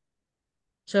awesome.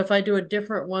 So if I do a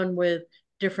different one with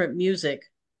different music,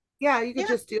 Yeah, you could Yeah.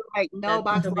 just do like that'd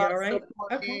mailbox still be love all right.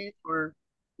 Okay. support or,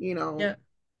 you know, Yeah.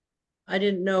 I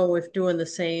didn't know if doing the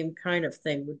same kind of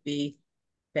thing would be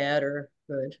bad or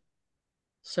good.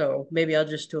 So maybe I'll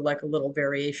just do like a little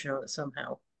variation on it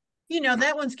somehow.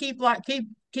 That one's keep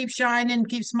shining,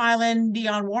 keep smiling.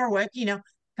 Dionne Warwick,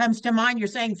 comes to mind. You're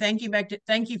saying thank you back to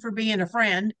thank you for being a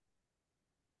friend.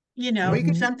 or you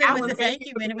could do Something that with one. the Thank thank you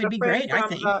you for in it being would a be friend great, I from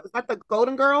think. is that the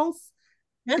Golden Girls?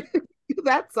 Yeah.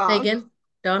 That Say song. again,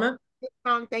 Donna? That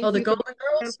song, Oh, thank the you for being Golden a friend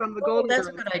Girls? from the Oh, Golden that's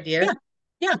a Girls. good Yeah. idea.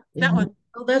 Yeah. That one.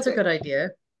 Oh, that's a Music. good idea.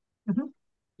 Mhm.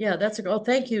 Yeah, oh,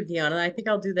 thank you, Deanna. I think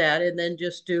I'll do that and then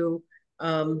just do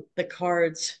the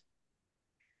cards.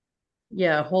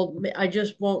 Yeah, I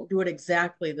just won't do it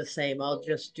exactly the same. I'll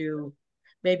just do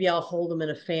maybe I'll hold them in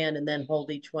a fan and then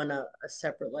hold each one a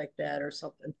separate like that or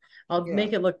something. I'll Yeah,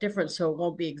 make it look different so it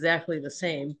won't be exactly the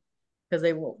same because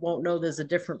they won't know there's a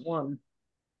different one.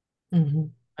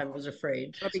 Mhm. I was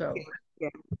afraid. that'd be So cute. Yeah.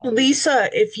 Lisa,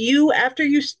 if you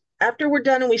after we're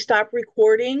done and we stop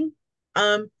recording,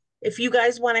 um, if you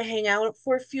guys want to hang out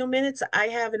for a few minutes, I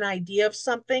have an idea of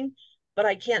something, but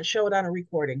I can't show it on a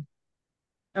recording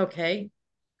okay.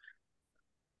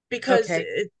 because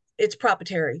Okay. it's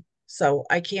proprietary. So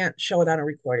I can't show it on a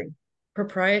recording.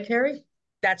 Proprietary?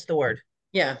 That's the word.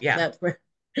 Yeah, Yeah, that's where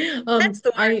that's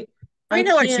the word. We I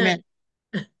know what you can't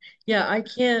meant. yeah, I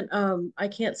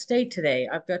can't stay today.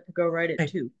 I've got to go right at Okay.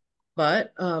 2.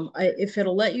 But if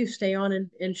it'll let you stay on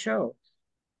and show,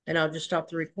 and I'll just stop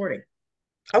the recording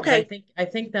because Okay. I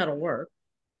think that'll work.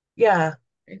 Yeah.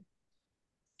 Okay.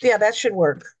 Yeah, that should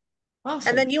work. And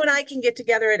then Awesome. you and I can get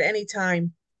together at any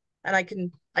time and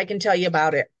I can tell you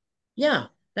about it. Yeah,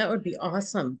 that would be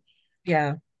awesome.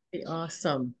 Yeah. Be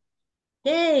awesome.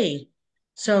 Yay.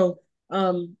 So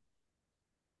um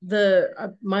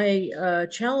the my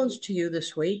challenge to you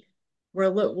this week, we're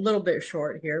little bit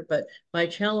short here, but my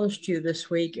challenge to you this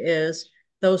week is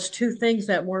those 2 things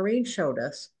that Maureen showed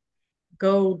us.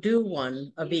 Go do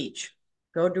one of each.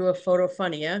 Go do a photo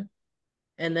funnia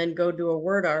and then go do a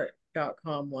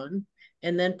wordart.com one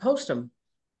and then post them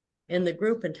in the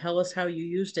group and tell us how you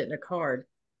used it in a card.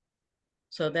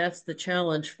 So that's the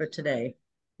challenge for today,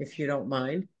 if you don't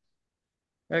mind.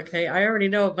 Okay, I already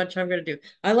know a bunch I'm going to do.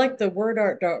 I like the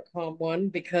wordart.com one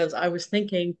because I was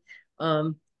thinking,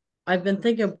 um, I've been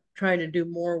thinking of trying to do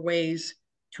more ways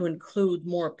to include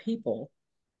more people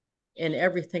in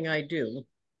everything I do.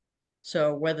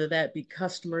 So whether that be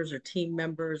customers or team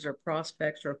members or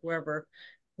prospects or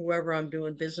whoever I'm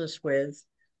doing business with,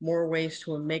 more ways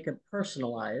to make it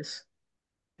personalize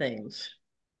things.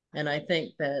 And I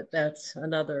think that that's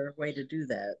another way to do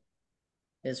that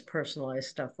is personalized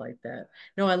stuff like that.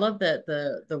 No, I love that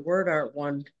the word art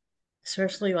one,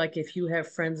 especially like if you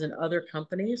have friends in other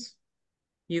companies,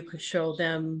 you could show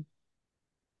them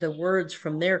the words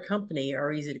from their company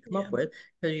are easy to come Yeah. up with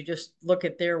because you just look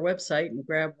at their website and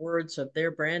grab words of their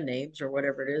brand names or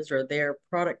whatever it is or their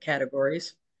product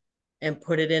categories and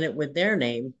put it in it with their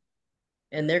name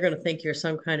and they're going to think you're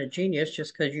some kind of genius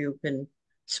just because you can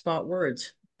spot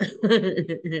words.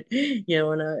 And yeah,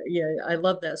 I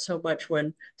love that so much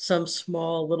when some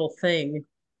small little thing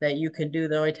that you can do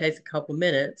that only takes a couple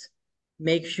minutes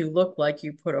makes you look like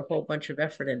you put a whole bunch of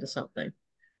effort into something.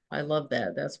 I love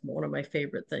that. That's one of my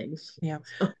favorite things. Yeah.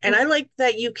 And I like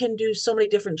that you can do so many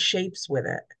different shapes with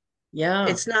it. Yeah.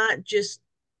 It's not just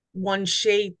one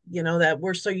shape, that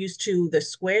we're so used to the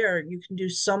square. You can do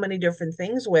so many different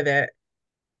things with it.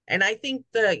 And I think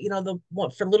the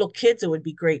one for little kids, it would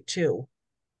be great too.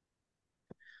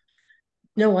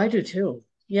 No, I do too.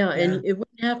 Yeah, Yeah. and it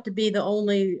wouldn't have to be the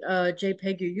only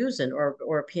JPEG you're using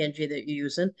or PNG that you're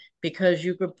using, because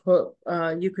you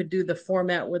could do the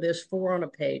format where there's four on a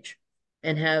page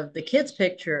and have the kid's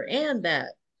picture and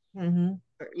that, Mm-hmm.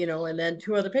 and then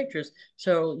two other pictures.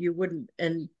 So you wouldn't,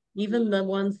 and even the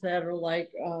ones that are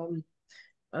like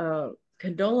uh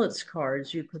condolence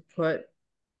cards, you could put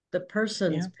the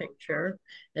person's Yeah. picture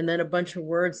and then a bunch of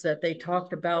words that they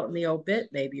talked about in the obit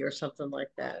maybe, or something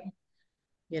like that.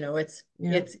 It's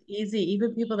Yeah. it's easy.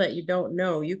 Even people that you don't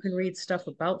know, you can read stuff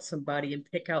about somebody and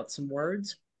pick out some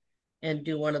words and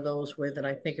do one of those with, and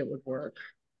I think it would work.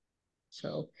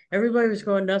 So everybody was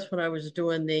going nuts when I was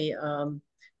doing the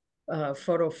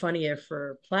photo funnier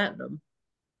for platinum,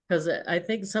 because I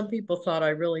think some people thought I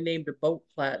really named a boat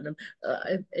platinum.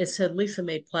 It said Lisa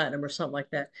made platinum or something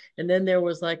like that. And then there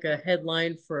was like a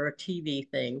headline for a TV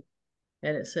thing,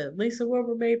 and it said Lisa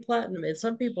Wilber made platinum. And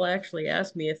some people actually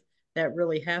asked me if that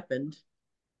really happened.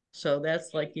 So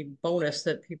that's like a bonus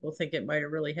that people think it might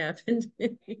have really happened.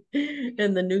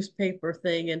 And the newspaper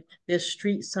thing, and there's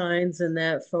street signs in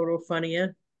that photo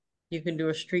funnia. You can do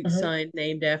a street Uh-huh. sign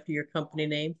named after your company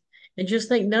name. And just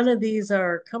think, none of these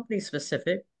are company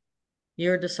specific.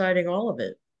 You're deciding all of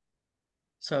it.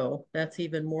 So that's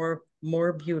even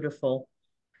more beautiful.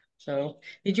 So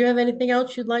did you have anything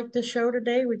else you'd like to show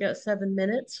today? We got 7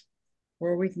 minutes,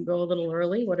 or we can go a little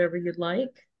early, whatever you'd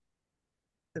like.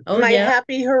 Oh My yeah.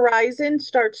 Happy Horizon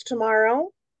starts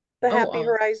tomorrow. The Oh, Happy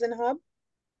Horizon Hub.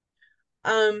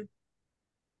 Um,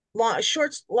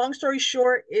 long story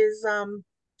short is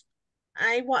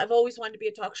I've always wanted to be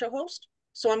a talk show host.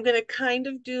 So I'm gonna kind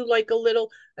of do like a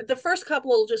little, the first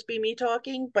couple will just be me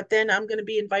talking, but then I'm gonna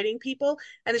be inviting people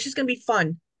and it's just gonna be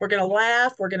fun. We're gonna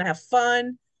laugh, we're gonna have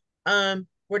fun.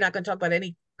 We're not gonna talk about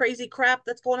any crazy crap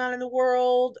that's going on in the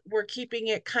world. We're keeping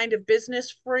it kind of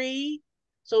business free.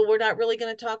 So we're not really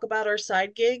gonna talk about our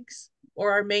side gigs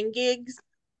or our main gigs.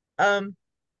 Um,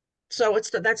 so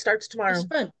that starts just tomorrow.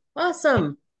 fun.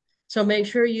 Awesome. So make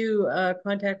sure you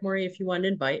contact Maureen if you want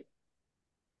an invite.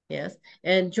 Yes.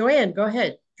 And Joanne, go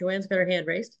ahead. Joanne's got her hand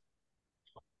raised.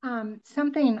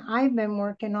 Something I've been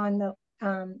working on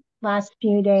the last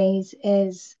few days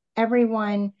is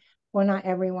everyone, well, not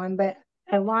everyone, but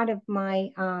a lot of my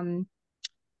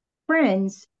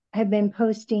friends have been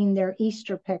posting their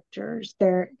Easter pictures,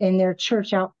 their in their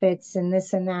church outfits and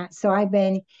this and that. So I've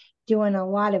been doing a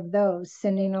lot of those,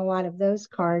 sending a lot of those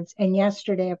cards. And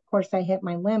yesterday, of course, I hit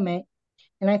my limit.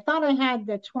 And I thought I had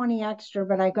the 20 extra,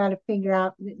 but I got to figure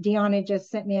out. Deanna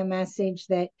just sent me a message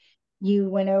that you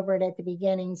went over it at the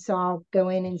beginning. So I'll go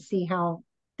in and see how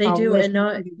They I'll do, and listen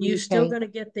not to the you still replay. going to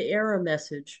get the error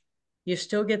message. You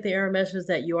still get the error message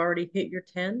that you already hit your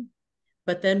 10,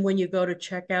 but then when you go to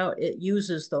checkout, it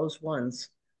uses those ones.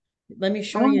 Let me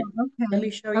show Oh, you. Let me okay.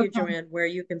 show you, Okay. Joanne, where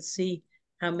you can see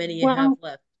how many you have Well,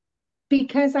 left.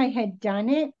 because I had done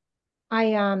it,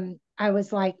 I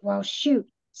was like, well, shoot.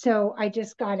 So I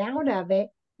just got out of it.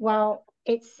 Well,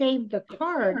 it saved the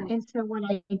card. And so what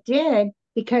I did,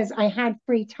 because I had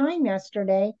free time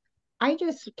yesterday, I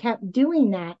just kept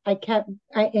doing that.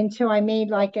 Until I made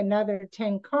like another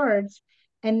 10 cards.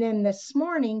 And then this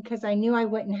morning, because I knew I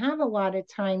wouldn't have a lot of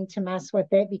time to mess with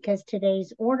it because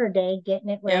today's order day, getting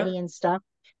it Yeah. ready and stuff.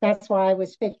 That's why I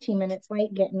was 15 minutes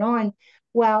late getting on.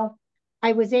 Well,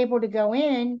 I was able to go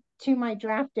in to my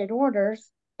drafted orders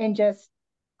and just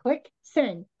click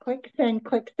send, click send,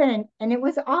 click send. And it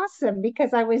was awesome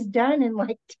because I was done in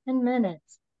like 10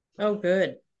 minutes. Oh,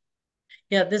 good.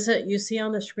 Yeah, this you see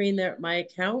on the screen there, my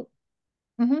account.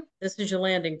 Mhm. This is your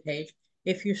landing page.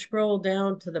 If you scroll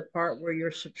down to the part where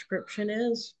your subscription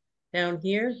is, down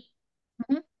here,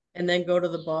 Mhm. and then go to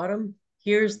the bottom,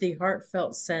 here's the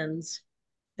heartfelt sends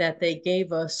that they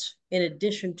gave us in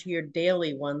addition to your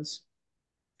daily ones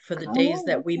for the days Oh,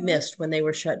 that we okay. missed when they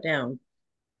were shut down.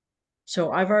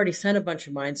 So I've already sent a bunch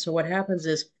of mine. So what happens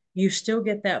is you still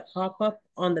get that pop up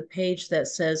on the page that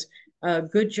says,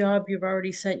 good job, you've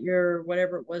already sent your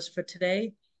whatever it was for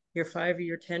today, your 5 or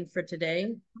your 10 for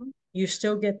today. You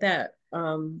still get that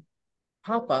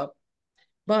pop up.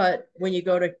 But when you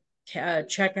go to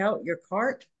check out your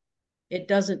cart, it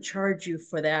doesn't charge you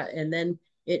for that. And then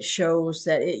it shows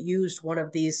that it used one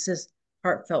of these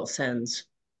heartfelt sends,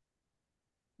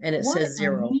 and it What says a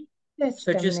 0. neat So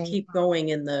system just they keep going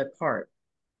in the cart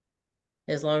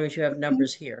as long as you have have.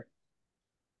 numbers here.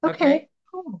 Okay, Okay.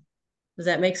 cool. Does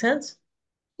that make sense?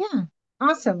 Yeah,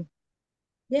 awesome.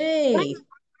 Well, Yay.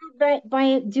 but by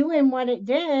it doing what it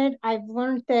did, I've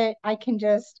learned that I can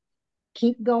just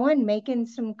keep going, making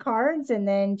some cards, and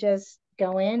then just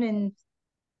go in and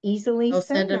easily I'll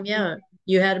send send them. them. Yeah.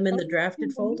 You had them in That the was drafted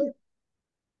kind of neat. folder?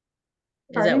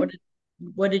 Is that what Pardon?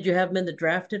 what did you have them in the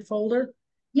drafted folder?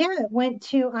 Yeah, it went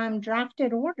to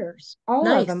drafted orders, all of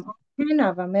Nice, them, all 10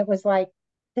 of them. It was like,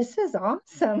 this is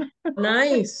awesome.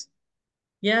 nice.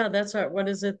 Yeah, that's what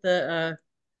is it?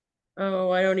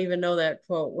 Oh, I don't even know that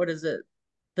quote. What is it?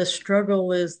 The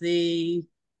struggle is the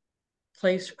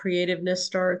place creativeness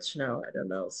starts. No, I don't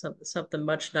know. Something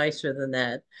much nicer than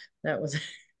that. That was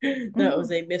that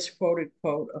was a misquoted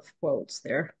quote of quotes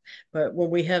there. But when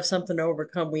we have something to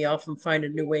overcome, we often find a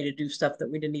new way to do stuff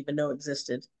that we didn't even know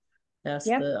existed. That's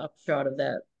Yep. the upshot of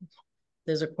that.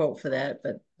 There's a quote for that,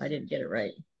 but I didn't get it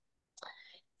right.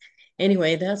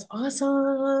 Anyway, that's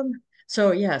awesome.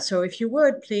 So yeah, so if you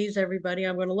would please, everybody,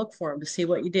 I'm going to look for them to see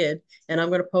what you did, and I'm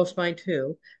going to post mine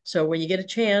too. So when you get a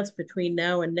chance between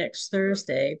now and next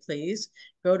Thursday, please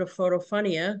go to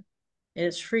Photofunia, and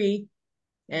it's free,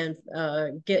 and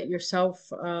get yourself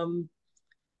one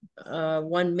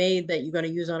made that you're going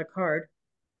to use on a card,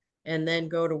 and then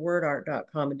go to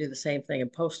wordart.com and do the same thing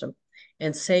and post them,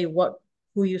 and say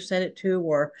who you sent it to,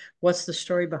 or what's the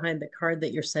story behind the card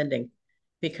that you're sending.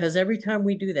 Because every time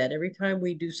we do that, every time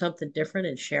we do something different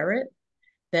and share it,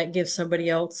 that gives somebody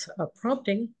else a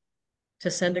prompting to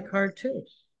send a card too.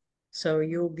 So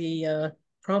you'll be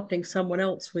prompting someone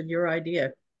else with your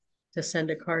idea to send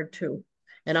a card too.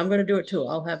 And I'm going to do it too.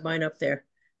 I'll have mine up there.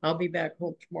 I'll be back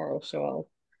home tomorrow, so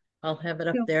I'll have it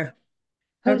up So there.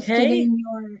 post it Okay. in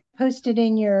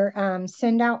your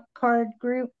send out card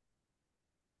group.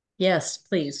 Yes,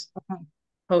 please. Okay.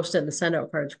 Post it in the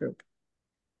SendOutCards group.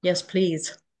 Yes,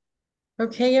 please.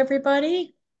 Okay,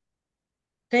 everybody.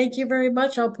 Thank you very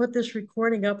much. I'll put this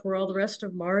recording up where all the rest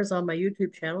of Mars on my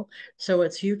YouTube channel. So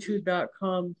it's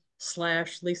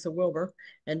youtube.com/Lisa Wilber.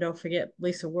 And don't forget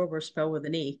Lisa Wilber spelled with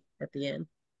an E at the end.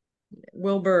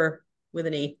 Wilber with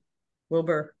an E.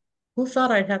 Wilber. Who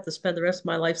thought I'd have to spend the rest of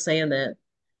my life saying that?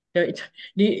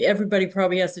 Everybody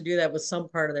probably has to do that with some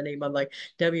part of the name. I'm like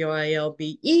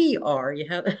Wilber. You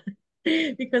have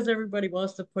because everybody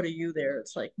wants to put a U there.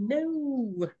 It's like,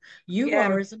 no, Yeah.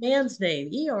 UR is a man's name.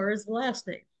 ER is the last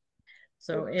name.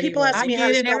 So People anyway, ask I me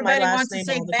how get to it. spell my Everybody last wants to name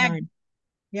say all the time.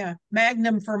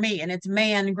 Magnum for me, and it's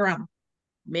man grum.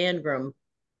 Mangrum.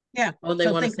 Yeah. Oh, they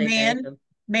So want to think say Magnum.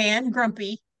 man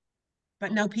grumpy,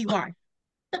 but no PY.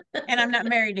 And I'm not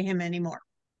married to him anymore.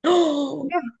 Oh,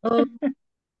 Yeah. oh,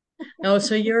 oh,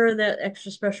 so you're in that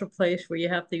extra special place where you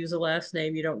have to use a last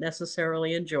name you don't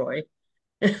necessarily enjoy.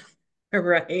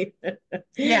 Right.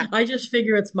 Yeah, I just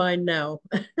figure it's mine now.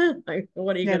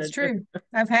 What are you that's gonna do? true.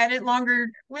 I've had it longer.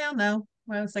 Well, no.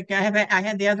 Well, it's like I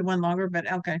had the other one longer,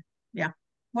 but okay. Yeah.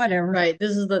 Whatever. Right.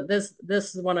 This is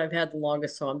the one I've had the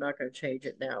longest, so I'm not gonna change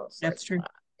it now. It's like, That's true. why?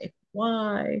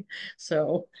 Why?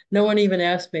 So no one even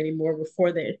asked me anymore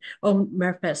before they, oh,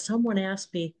 matter of fact, someone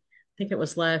asked me, I think it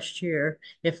was last year,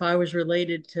 if I was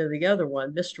related to the other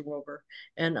one, Mr. Wilber.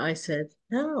 And I said,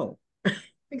 no.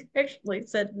 I actually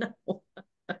said no.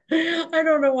 I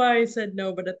don't know why I said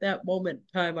no, but at that moment in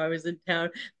time, I was in town.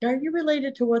 Are you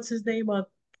related to what's his name on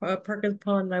Perkins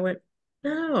Pond? And I went,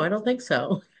 no, I don't think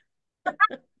so.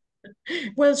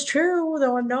 Well, it's true,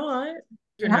 though I'm not.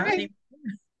 You're not. Right.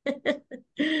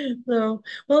 So,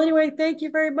 well, anyway, thank you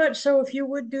very much. So, if you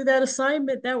would do that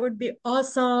assignment, that would be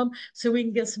awesome. So we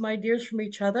can get some ideas from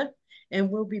each other. And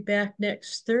we'll be back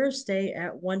next Thursday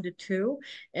at 1 to 2.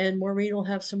 And Maureen will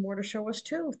have some more to show us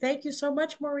too. Thank you so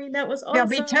much, Maureen. That was There'll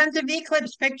be awesome. tons of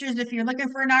eclipse pictures if you're looking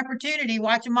for an opportunity.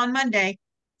 Watch them on Monday.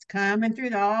 It's coming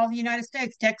through all the United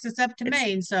States, Texas up to It's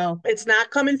Maine. So it's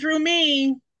not coming through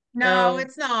me. no,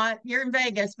 it's not. You're in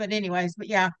Vegas, but anyways, but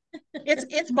yeah,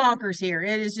 it's bonkers here.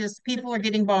 It is just people are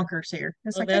getting bonkers here.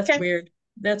 It's Oh, like that's okay, weird.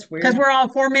 That's because weird. we're all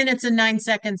 4 minutes and 9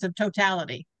 seconds of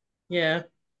totality. Yeah,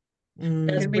 that's It'll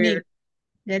Mm. be neat. weird.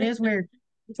 It is weird.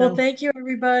 Well, So thank you,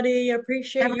 everybody.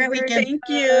 Appreciate have a you great very weekend. Thank much.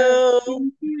 you.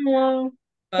 Thank you.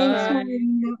 Thanks, Bye.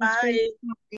 Maureen. That was great. Bye.